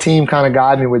let my team kind of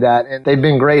guide me with that. And they've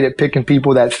been great at picking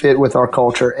people that fit with our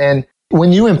culture. And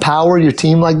when you empower your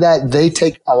team like that, they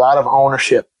take a lot of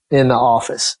ownership in the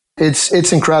office.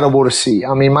 It's incredible to see.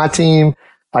 I mean, my team,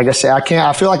 like I say,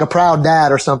 I feel like a proud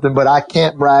dad or something, but I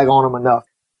can't brag on them enough.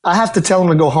 I have to tell them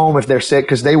to go home if they're sick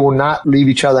because they will not leave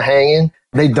each other hanging.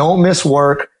 They don't miss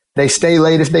work. They stay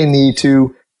late if they need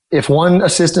to. If one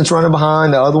assistant's running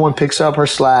behind, the other one picks up her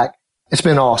slack. It's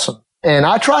been awesome. And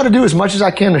I try to do as much as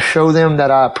I can to show them that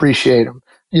I appreciate them.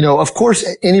 Of course,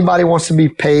 anybody wants to be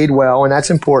paid well, and that's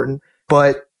important,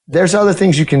 but there's other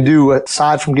things you can do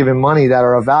aside from giving money that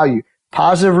are of value.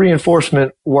 Positive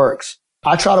reinforcement works.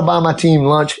 I try to buy my team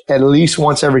lunch at least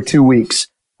once every 2 weeks.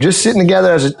 Just sitting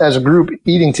together as a group,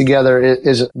 eating together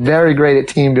is very great at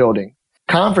team building.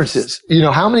 Conferences.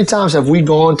 How many times have we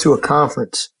gone to a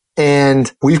conference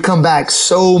and we've come back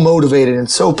so motivated and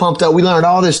so pumped up? We learned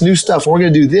all this new stuff. We're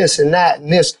going to do this and that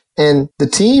and this. And the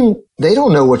team, they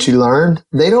don't know what you learned.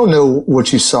 They don't know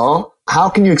what you saw. How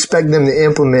can you expect them to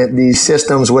implement these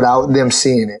systems without them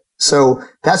seeing it? So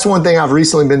that's one thing I've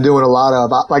recently been doing a lot of.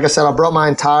 Like I said, I brought my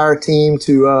entire team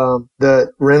to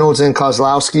the Reynolds and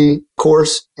Kozlowski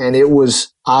course, and it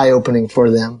was eye-opening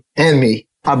for them and me.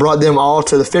 I brought them all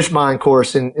to the Fishbein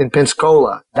course in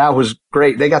Pensacola. That was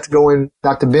great. They got to go in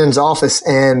Dr. Ben's office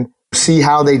and see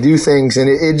how they do things. And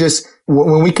it just,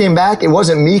 when we came back, it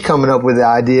wasn't me coming up with the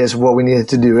ideas of what we needed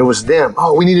to do. It was them.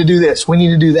 Oh, we need to do this. We need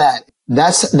to do that.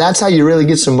 That's how you really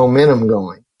get some momentum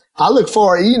going. I look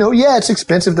forward, it's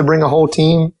expensive to bring a whole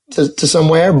team to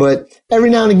somewhere, but every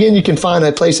now and again you can find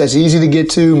a place that's easy to get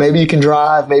to. Maybe you can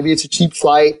drive. Maybe it's a cheap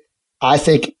flight. I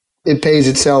think it pays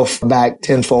itself back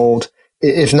tenfold.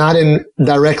 If not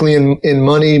directly in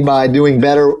money by doing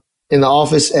better in the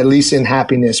office, at least in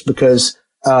happiness, because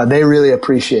they really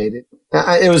appreciate it.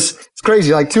 It's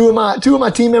crazy. Like two of my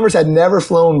team members had never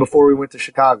flown before we went to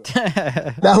Chicago.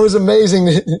 That was amazing,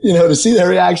 to see their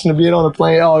reaction to being on the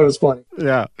plane. Oh, it was funny.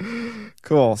 Yeah.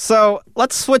 Cool. So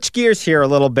let's switch gears here a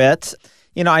little bit.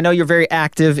 I know you're very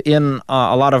active in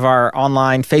a lot of our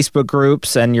online Facebook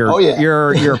groups, and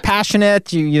you're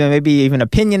passionate. You maybe even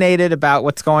opinionated about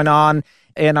what's going on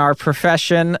in our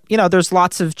profession. There's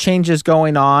lots of changes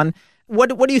going on.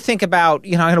 What do you think about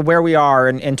where we are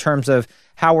in terms of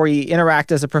how we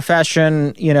interact as a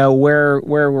profession? Where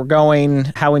we're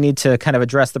going, how we need to kind of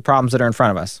address the problems that are in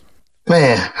front of us.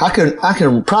 Man, I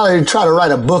could probably try to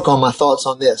write a book on my thoughts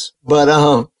on this, but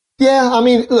yeah, I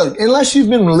mean, look, unless you've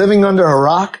been living under a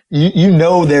rock,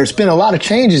 there's been a lot of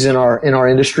changes in our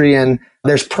industry, and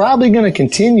there's probably going to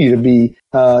continue to be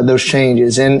those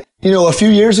changes. And a few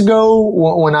years ago,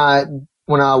 when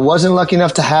I wasn't lucky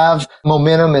enough to have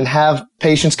momentum and have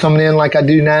patients coming in like I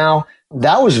do now,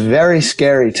 that was very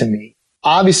scary to me.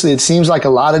 Obviously, it seems like a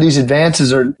lot of these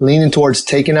advances are leaning towards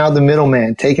taking out the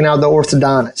middleman, taking out the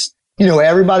orthodontist.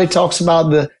 Everybody talks about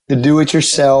the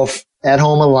do-it-yourself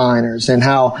at-home aligners and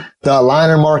how the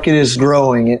aligner market is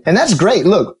growing. And that's great.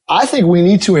 Look, I think we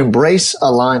need to embrace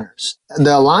aligners.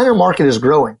 The aligner market is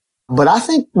growing, but I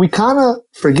think we kind of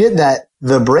forget that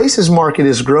the braces market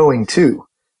is growing too.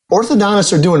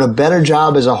 Orthodontists are doing a better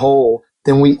job as a whole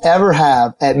than we ever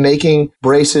have at making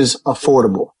braces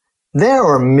affordable. There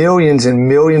are millions and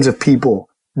millions of people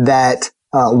that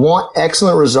want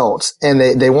excellent results, and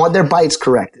they want their bites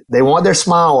corrected. They want their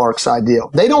smile arcs ideal.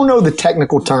 They don't know the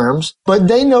technical terms, but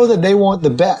they know that they want the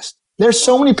best. There's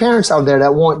so many parents out there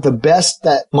that want the best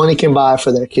that money can buy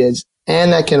for their kids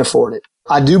and that can afford it.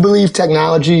 I do believe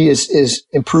technology is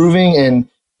improving, and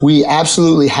we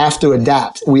absolutely have to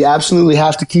adapt. We absolutely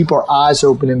have to keep our eyes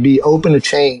open and be open to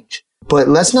change. But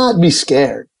let's not be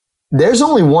scared. there's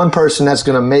only one person that's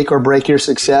going to make or break your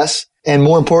success. And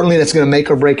more importantly, that's going to make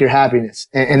or break your happiness.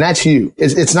 And that's you.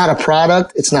 It's not a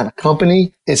product. It's not a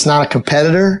company. It's not a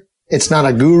competitor. It's not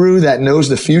a guru that knows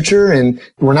the future. And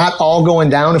we're not all going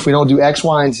down if we don't do X,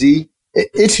 Y, and Z.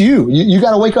 It's you. You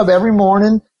got to wake up every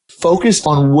morning, focused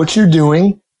on what you're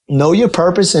doing, know your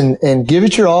purpose, and give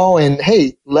it your all. And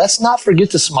hey, let's not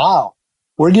forget to smile.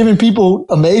 We're giving people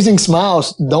amazing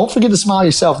smiles. Don't forget to smile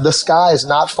yourself. The sky is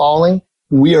not falling.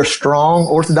 We are strong.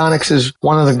 Orthodontics is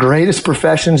one of the greatest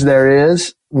professions there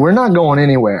is. We're not going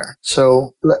anywhere.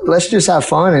 So let's just have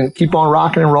fun and keep on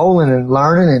rocking and rolling and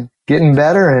learning and getting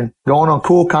better and going on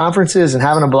cool conferences and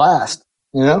having a blast.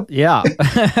 You know? Yeah.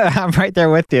 I'm right there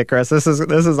with you, Chris. This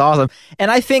is awesome.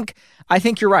 And I think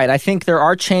you're right. I think there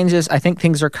are changes. I think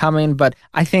things are coming, but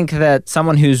I think that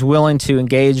someone who's willing to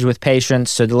engage with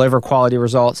patients to deliver quality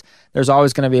results, there's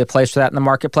always going to be a place for that in the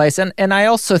marketplace. And I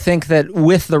also think that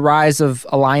with the rise of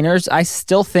aligners, I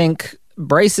still think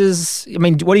braces, I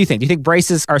mean, what do you think? Do you think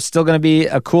braces are still going to be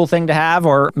a cool thing to have,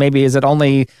 or maybe is it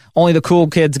only the cool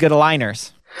kids get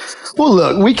aligners? Well,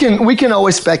 look, we can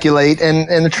always speculate,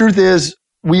 and the truth is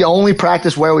we only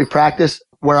practice where we practice.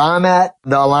 Where I'm at,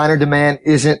 the aligner demand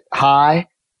isn't high,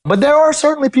 but there are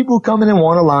certainly people who come in and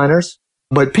want aligners,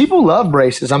 but people love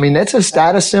braces. I mean, that's a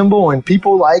status symbol and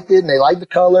people like it and they like the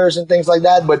colors and things like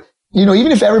that. But, you know,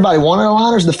 even if everybody wanted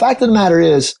aligners, the fact of the matter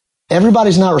is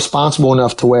everybody's not responsible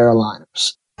enough to wear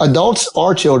aligners. Adults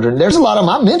or children. There's a lot of them.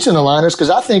 I mention aligners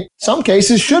because I think some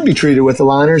cases should be treated with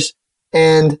aligners.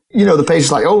 And, you know, the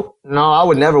patient's like, oh, no, I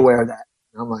would never wear that.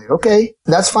 I'm like, okay,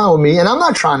 that's fine with me. And I'm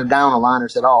not trying to down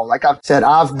aligners at all. Like I've said,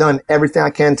 I've done everything I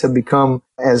can to become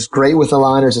as great with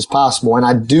aligners as possible. And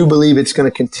I do believe it's going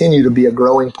to continue to be a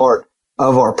growing part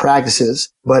of our practices.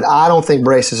 But I don't think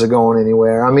braces are going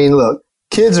anywhere. I mean, look,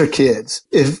 kids are kids.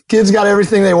 If kids got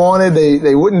everything they wanted,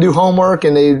 they wouldn't do homework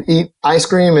and they'd eat ice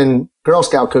cream and Girl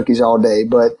Scout cookies all day.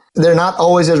 But they're not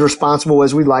always as responsible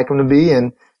as we'd like them to be.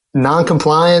 And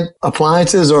non-compliant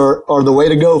appliances are the way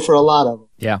to go for a lot of them.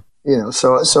 Yeah. You know,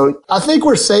 so I think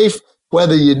we're safe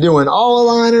whether you're doing all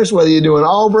aligners, whether you're doing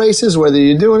all braces, whether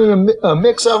you're doing a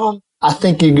mix of them. I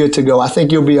think you're good to go. I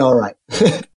think you'll be all right.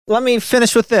 Let me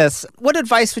finish with this. What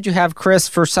advice would you have, Chris,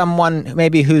 for someone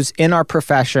maybe who's in our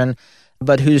profession,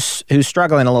 but who's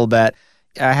struggling a little bit?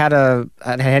 I had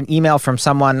an email from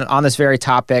someone on this very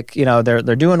topic. You know, they're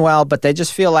doing well, but they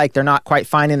just feel like they're not quite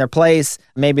finding their place.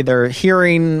 Maybe they're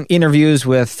hearing interviews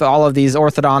with all of these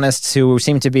orthodontists who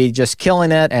seem to be just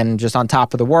killing it and just on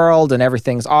top of the world and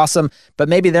everything's awesome, but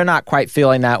maybe they're not quite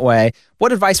feeling that way.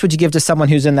 What advice would you give to someone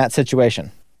who's in that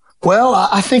situation? Well,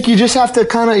 I think you just have to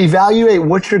kind of evaluate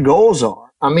what your goals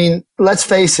are. I mean, let's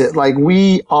face it, like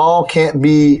we all can't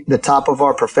be the top of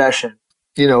our profession.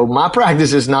 You know, my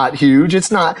practice is not huge.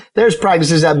 There's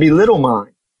practices that belittle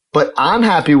mine, but I'm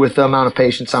happy with the amount of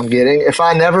patients I'm getting. If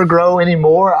I never grow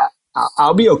anymore,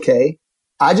 I'll be okay.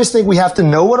 I just think we have to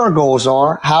know what our goals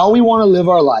are, how we want to live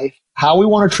our life, how we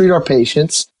want to treat our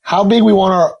patients, how big we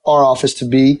want our office to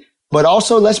be, but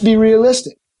also let's be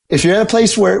realistic. If you're at a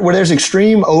place where there's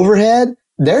extreme overhead,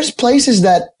 there's places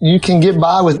that you can get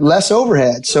by with less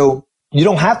overhead. So you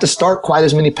don't have to start quite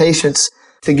as many patients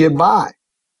to get by.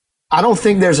 I don't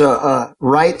think there's a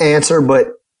right answer, but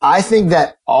I think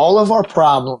that all of our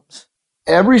problems,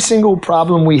 every single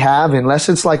problem we have, unless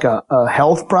it's like a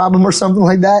health problem or something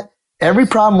like that, every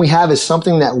problem we have is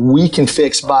something that we can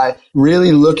fix by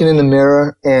really looking in the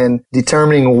mirror and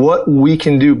determining what we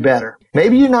can do better.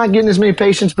 Maybe you're not getting as many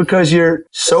patients because you're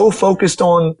so focused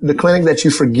on the clinic that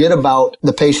you forget about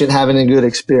the patient having a good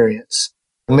experience.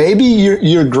 Maybe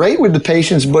you're great with the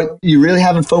patients, but you really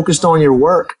haven't focused on your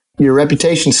work. Your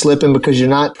reputation slipping because you're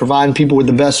not providing people with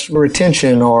the best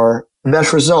retention or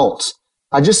best results.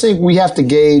 I just think we have to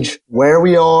gauge where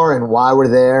we are and why we're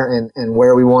there and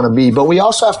where we want to be. But we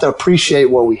also have to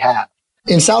appreciate what we have.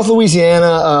 In South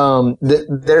Louisiana,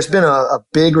 there's been a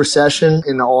big recession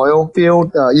in the oil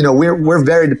field. You know, we're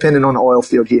very dependent on the oil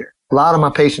field here. A lot of my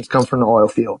patients come from the oil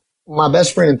field. My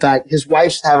best friend, in fact, his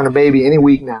wife's having a baby any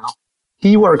week now.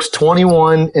 He works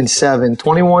 21/7,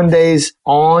 21 days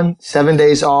on, 7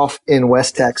 days off in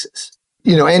West Texas.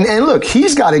 You know, and look,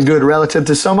 he's got it good relative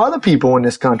to some other people in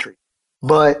this country.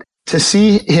 But to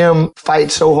see him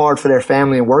fight so hard for their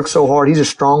family and work so hard, he's a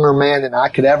stronger man than I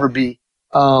could ever be.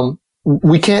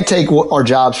 We can't take our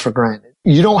jobs for granted.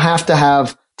 You don't have to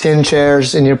have 10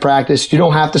 chairs in your practice. You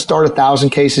don't have to start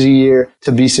 1,000 cases a year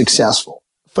to be successful.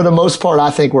 For the most part, I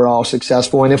think we're all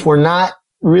successful. And if we're not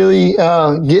really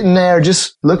getting there,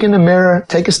 just look in the mirror,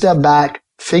 take a step back,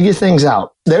 figure things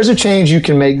out. There's a change you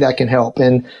can make that can help.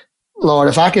 And Lord,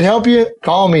 if I could help you,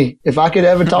 call me. If I could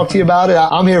ever talk to you about it,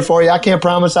 I'm here for you. I can't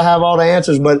promise I have all the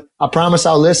answers, but I promise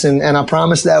I'll listen. And I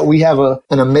promise that we have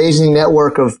an amazing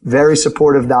network of very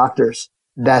supportive doctors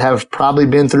that have probably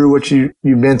been through what you've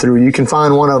been through. You can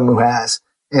find one of them who has.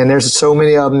 And there's so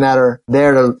many of them that are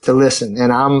there to listen.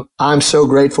 And I'm so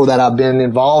grateful that I've been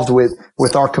involved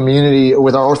with our community,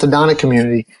 with our orthodontic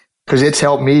community, because it's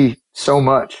helped me so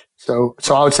much. So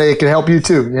I would say it can help you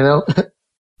too, you know?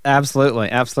 Absolutely.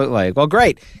 Absolutely. Well,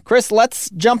 great. Chris,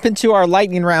 let's jump into our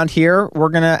lightning round here. We're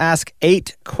going to ask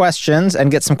 8 questions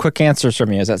and get some quick answers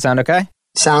from you. Does that sound okay?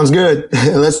 Sounds good.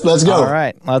 Let's go. All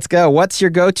right, let's go. What's your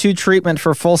go-to treatment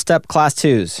for full step class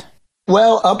 2s?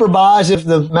 Well, upper bis if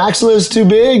the maxilla is too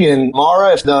big, and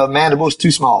Mara if the mandible is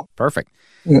too small. Perfect.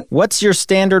 What's your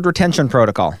standard retention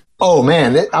protocol? Oh,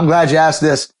 man, I'm glad you asked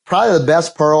this. Probably the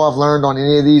best pearl I've learned on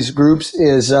any of these groups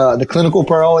is the clinical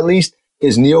pearl, at least,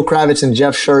 is Neil Kravitz and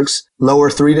Jeff Shirk's lower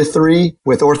 3-3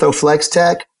 with OrthoFlex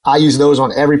Tech. I use those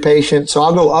on every patient. So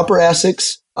I'll go upper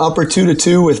Essex, upper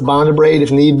 2-2 with Bond-A-Braid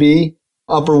if need be,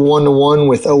 upper 1-1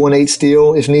 with 018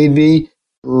 steel if need be,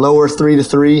 lower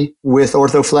 3-3 with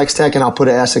OrthoFlex Tech, and I'll put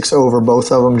an Essex over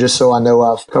both of them just so I know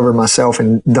I've covered myself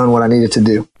and done what I needed to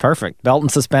do. Perfect. Belt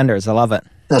and suspenders. I love it.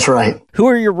 That's right. Who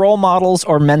are your role models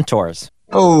or mentors?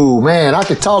 Oh man, I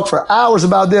could talk for hours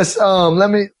about this. Let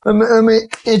me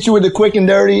hit you with the quick and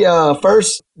dirty.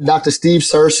 First, Dr. Steve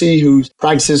Searcy, who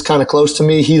practices kind of close to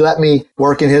me. He let me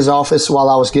work in his office while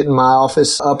I was getting my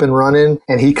office up and running.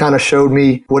 And he kind of showed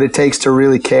me what it takes to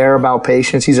really care about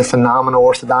patients. He's a phenomenal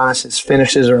orthodontist. His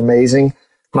finishes are amazing.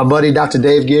 My buddy, Dr.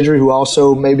 Dave Guidry, who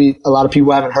also maybe a lot of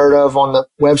people haven't heard of on the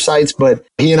websites, but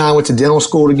he and I went to dental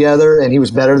school together and he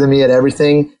was better than me at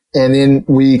everything. And then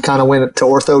we kind of went to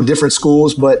ortho, different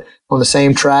schools, but on the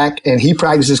same track. And he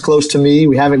practices close to me.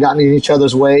 We haven't gotten in each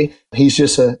other's way. He's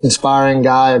just an inspiring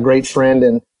guy, a great friend,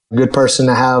 and a good person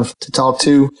to have to talk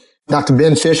to. Dr.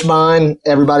 Ben Fishbein,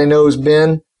 everybody knows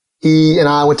Ben. He and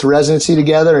I went to residency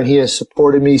together, and he has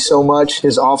supported me so much.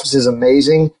 His office is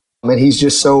amazing, and he's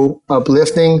just so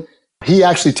uplifting. He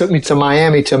actually took me to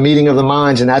Miami to a meeting of the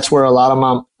minds, and that's where a lot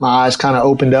of my eyes kind of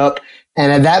opened up.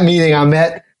 And at that meeting, I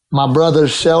met my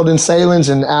brothers Sheldon Salins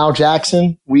and Al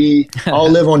Jackson. We all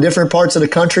live on different parts of the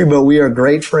country, but we are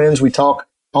great friends. We talk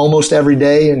almost every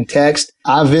day and text.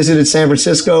 I visited San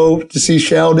Francisco to see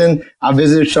Sheldon. I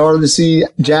visited Charlotte to see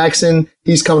Jackson.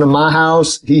 He's come to my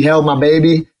house. He held my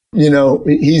baby. You know,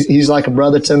 he's like a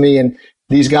brother to me. And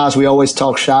these guys, we always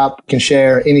talk shop, can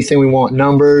share anything we want,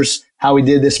 numbers, how we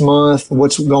did this month,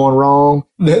 what's going wrong.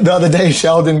 The other day,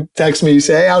 Sheldon texted me. He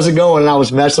said, "Hey, how's it going?" And I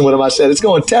was messing with him. I said, "It's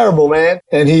going terrible, man."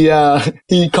 And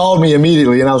he called me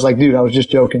immediately. And I was like, "Dude, I was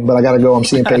just joking, but I got to go. I'm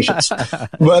seeing patients."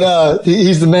 But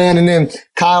he's the man. And then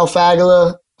Kyle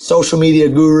Fagala, social media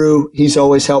guru. He's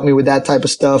always helped me with that type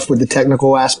of stuff, with the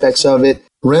technical aspects of it.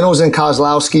 Reynolds and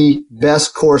Kozlowski,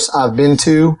 best course I've been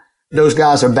to. Those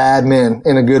guys are bad men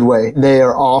in a good way. They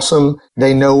are awesome.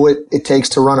 They know what it takes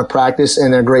to run a practice,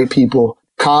 and they're great people.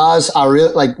 Kaz, I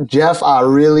really like Jeff. I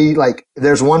really like,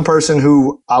 there's one person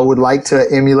who I would like to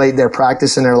emulate their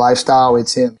practice and their lifestyle.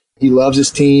 It's him. He loves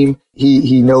his team.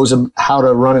 He knows how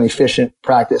to run an efficient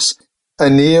practice.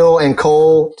 Anil and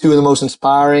Cole, two of the most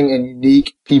inspiring and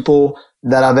unique people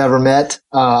that I've ever met.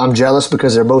 I'm jealous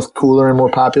because they're both cooler and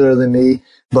more popular than me,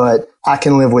 but I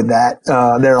can live with that.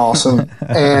 They're awesome.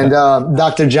 And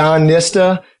Dr. John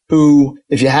Nista, who,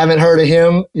 if you haven't heard of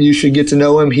him, you should get to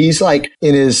know him. He's like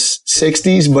in his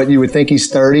 60s, but you would think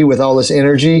he's 30 with all this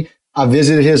energy. I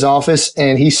visited his office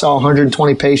and he saw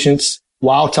 120 patients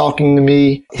while talking to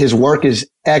me. His work is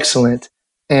excellent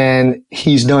and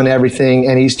he's done everything,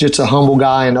 and he's just a humble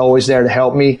guy and always there to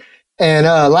help me. And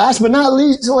last but not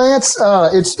least, Lance,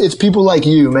 it's people like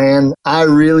you, man. I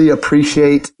really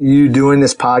appreciate you doing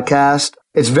this podcast.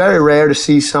 It's very rare to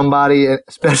see somebody,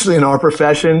 especially in our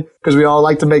profession, because we all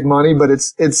like to make money, but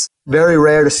it's very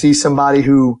rare to see somebody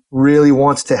who really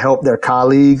wants to help their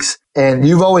colleagues. And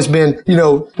you've always been, you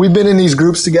know, we've been in these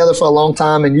groups together for a long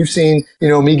time, and you've seen, you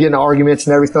know, me getting arguments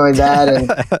and everything like that.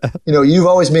 And, you know, you've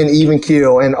always been even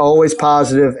keel and always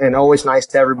positive and always nice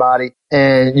to everybody.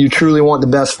 And you truly want the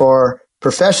best for our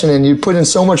profession, and you put in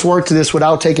so much work to this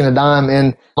without taking a dime.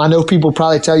 And I know people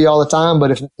probably tell you all the time,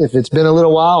 but if it's been a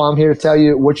little while, I'm here to tell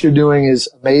you what you're doing is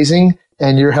amazing,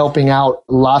 and you're helping out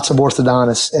lots of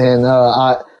orthodontists. And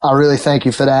I really thank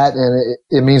you for that. And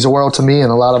it means the world to me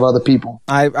and a lot of other people.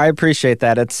 I appreciate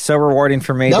that. It's so rewarding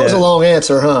for me. That was a long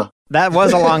answer, huh? That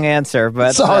was a long answer,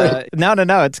 but sorry. No,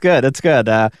 it's good. It's good.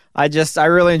 I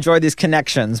really enjoy these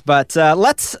connections, but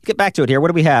let's get back to it here. What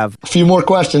do we have? A few more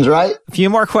questions, right? A few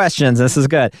more questions. This is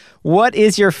good. What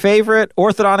is your favorite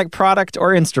orthodontic product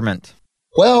or instrument?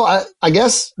 Well, I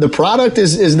guess the product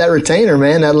is that retainer,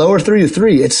 man, that lower 3 to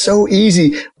 3. It's so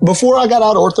easy. Before I got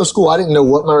out of ortho school, I didn't know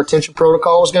what my retention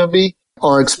protocol was going to be,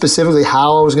 or specifically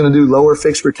how I was going to do lower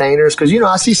fixed retainers. Because,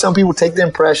 I see some people take the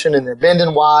impression and they're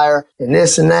bending wire and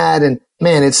this and that. And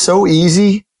man, it's so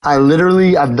easy.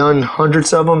 I've done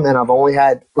hundreds of them and I've only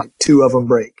had like 2 of them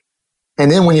break.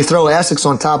 And then when you throw Essex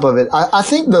on top of it, I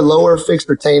think the lower fixed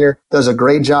retainer does a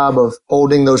great job of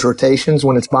holding those rotations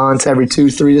when it's bonds every 2,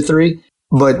 3 to 3.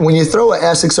 But when you throw an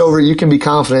Essex over, you can be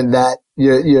confident that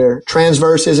your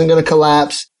transverse isn't going to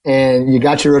collapse and you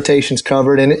got your rotations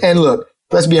covered. And look,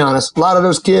 let's be honest, a lot of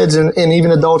those kids and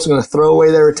even adults are going to throw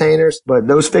away their retainers, but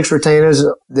those fixed retainers,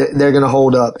 they're going to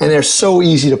hold up. And they're so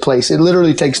easy to place. It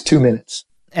literally takes 2 minutes.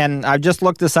 And I've just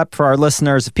looked this up for our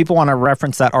listeners. If people want to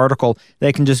reference that article,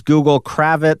 they can just Google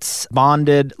Kravitz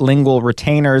bonded lingual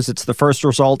retainers. It's the first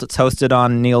result. It's hosted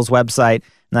on Neil's website,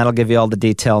 and that'll give you all the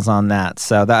details on that.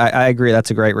 So I agree.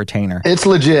 That's a great retainer. It's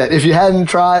legit. If you hadn't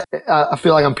tried, I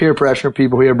feel like I'm peer pressuring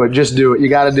people here, but just do it. You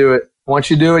got to do it. Once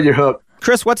you do it, you're hooked.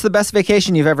 Chris, what's the best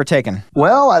vacation you've ever taken?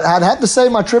 Well, I'd have to say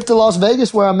my trip to Las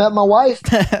Vegas where I met my wife.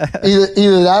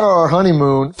 Either that or our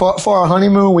honeymoon. For our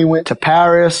honeymoon, we went to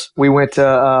Paris. We went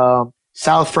to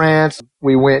South France.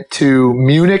 We went to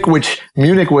Munich, which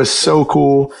Munich was so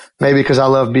cool, maybe because I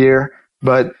love beer.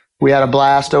 But we had a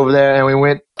blast over there, and we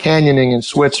went canyoning in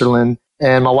Switzerland.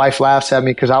 And my wife laughs at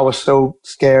me because I was so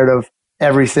scared of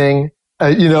everything,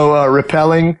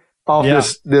 rappelling off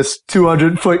this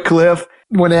 200-foot cliff.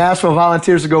 When they asked for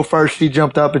volunteers to go first, she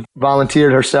jumped up and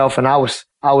volunteered herself, and I was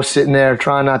sitting there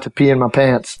trying not to pee in my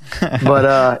pants.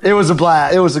 But it was a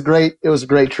blast. It was a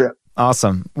great trip.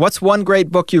 Awesome. What's one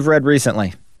great book you've read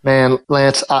recently? Man,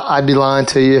 Lance, I'd be lying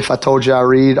to you if I told you I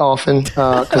read often,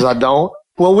 because I don't.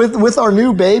 Well, with our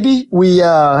new baby, we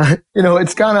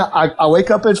it's kind of I wake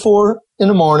up at 4 in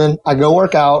the morning, I go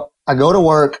work out, I go to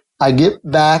work, I get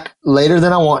back later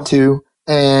than I want to,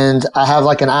 and I have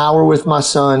like an hour with my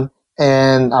son.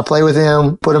 And I play with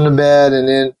him, put him to bed, and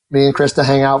then me and Krista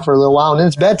hang out for a little while. And then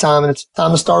it's bedtime, and it's time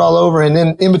to start all over. And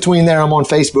then in between there, I'm on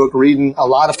Facebook reading a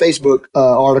lot of Facebook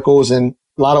articles and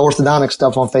a lot of orthodontic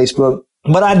stuff on Facebook.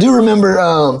 But I do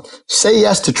remember Say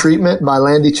Yes to Treatment by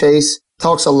Landy Chase.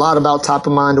 Talks a lot about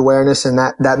top-of-mind awareness, and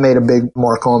that made a big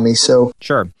mark on me. So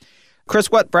Sure. Chris,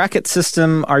 what bracket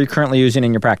system are you currently using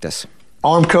in your practice?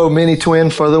 Armco Mini Twin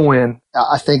for the win.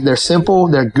 I think they're simple.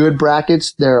 They're good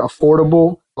brackets. They're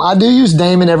affordable. I do use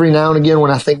Damon every now and again when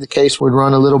I think the case would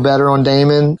run a little better on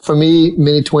Damon. For me,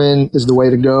 Mini Twin is the way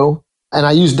to go. And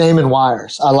I use Damon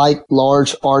wires. I like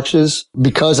large arches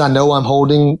because I know I'm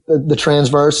holding the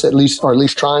transverse, at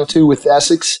least trying to with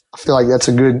Essex. I feel like that's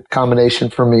a good combination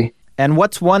for me. And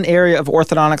what's one area of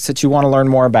orthodontics that you want to learn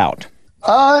more about?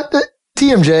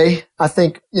 TMJ. I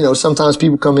think, sometimes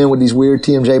people come in with these weird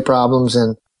TMJ problems,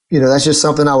 and, that's just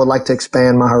something I would like to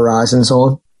expand my horizons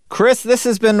on. Chris, this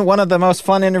has been one of the most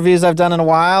fun interviews I've done in a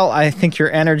while. I think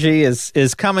your energy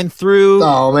is coming through.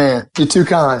 Oh, man. You're too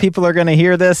kind. People are going to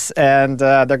hear this, and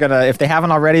they're going to, if they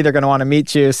haven't already, they're going to want to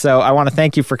meet you. So I want to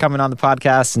thank you for coming on the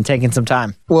podcast and taking some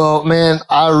time. Well, man,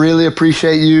 I really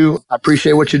appreciate you. I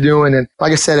appreciate what you're doing. And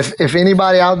like I said, if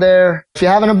anybody out there, if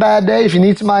you're having a bad day, if you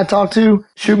need somebody to talk to,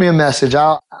 shoot me a message.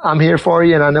 I'm here for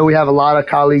you. And I know we have a lot of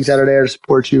colleagues that are there to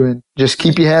support you. And just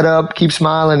keep your head up, keep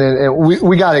smiling. And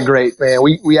we got it great, man.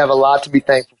 We have a lot to be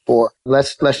thankful for.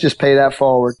 Let's just pay that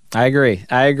forward. I agree.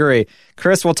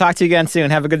 Chris, we'll talk to you again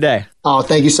soon. Have a good day. Oh,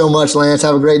 thank you so much, Lance.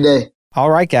 Have a great day.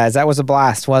 All right, guys, that was a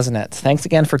blast, wasn't it? Thanks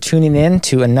again for tuning in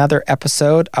to another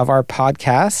episode of our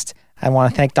podcast. I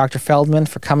want to thank Dr. Feldman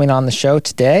for coming on the show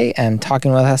today and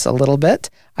talking with us a little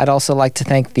bit. I'd also like to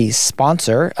thank the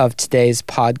sponsor of today's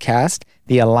podcast,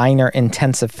 the Aligner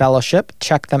Intensive Fellowship.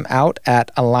 Check them out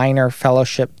at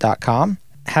alignerfellowship.com.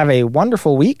 Have a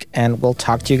wonderful week, and we'll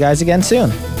talk to you guys again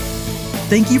soon.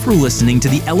 Thank you for listening to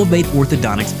the Elevate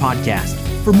Orthodontics podcast.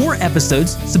 For more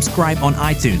episodes, subscribe on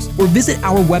iTunes or visit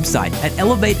our website at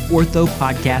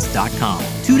elevateorthopodcast.com.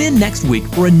 Tune in next week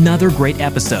for another great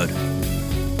episode.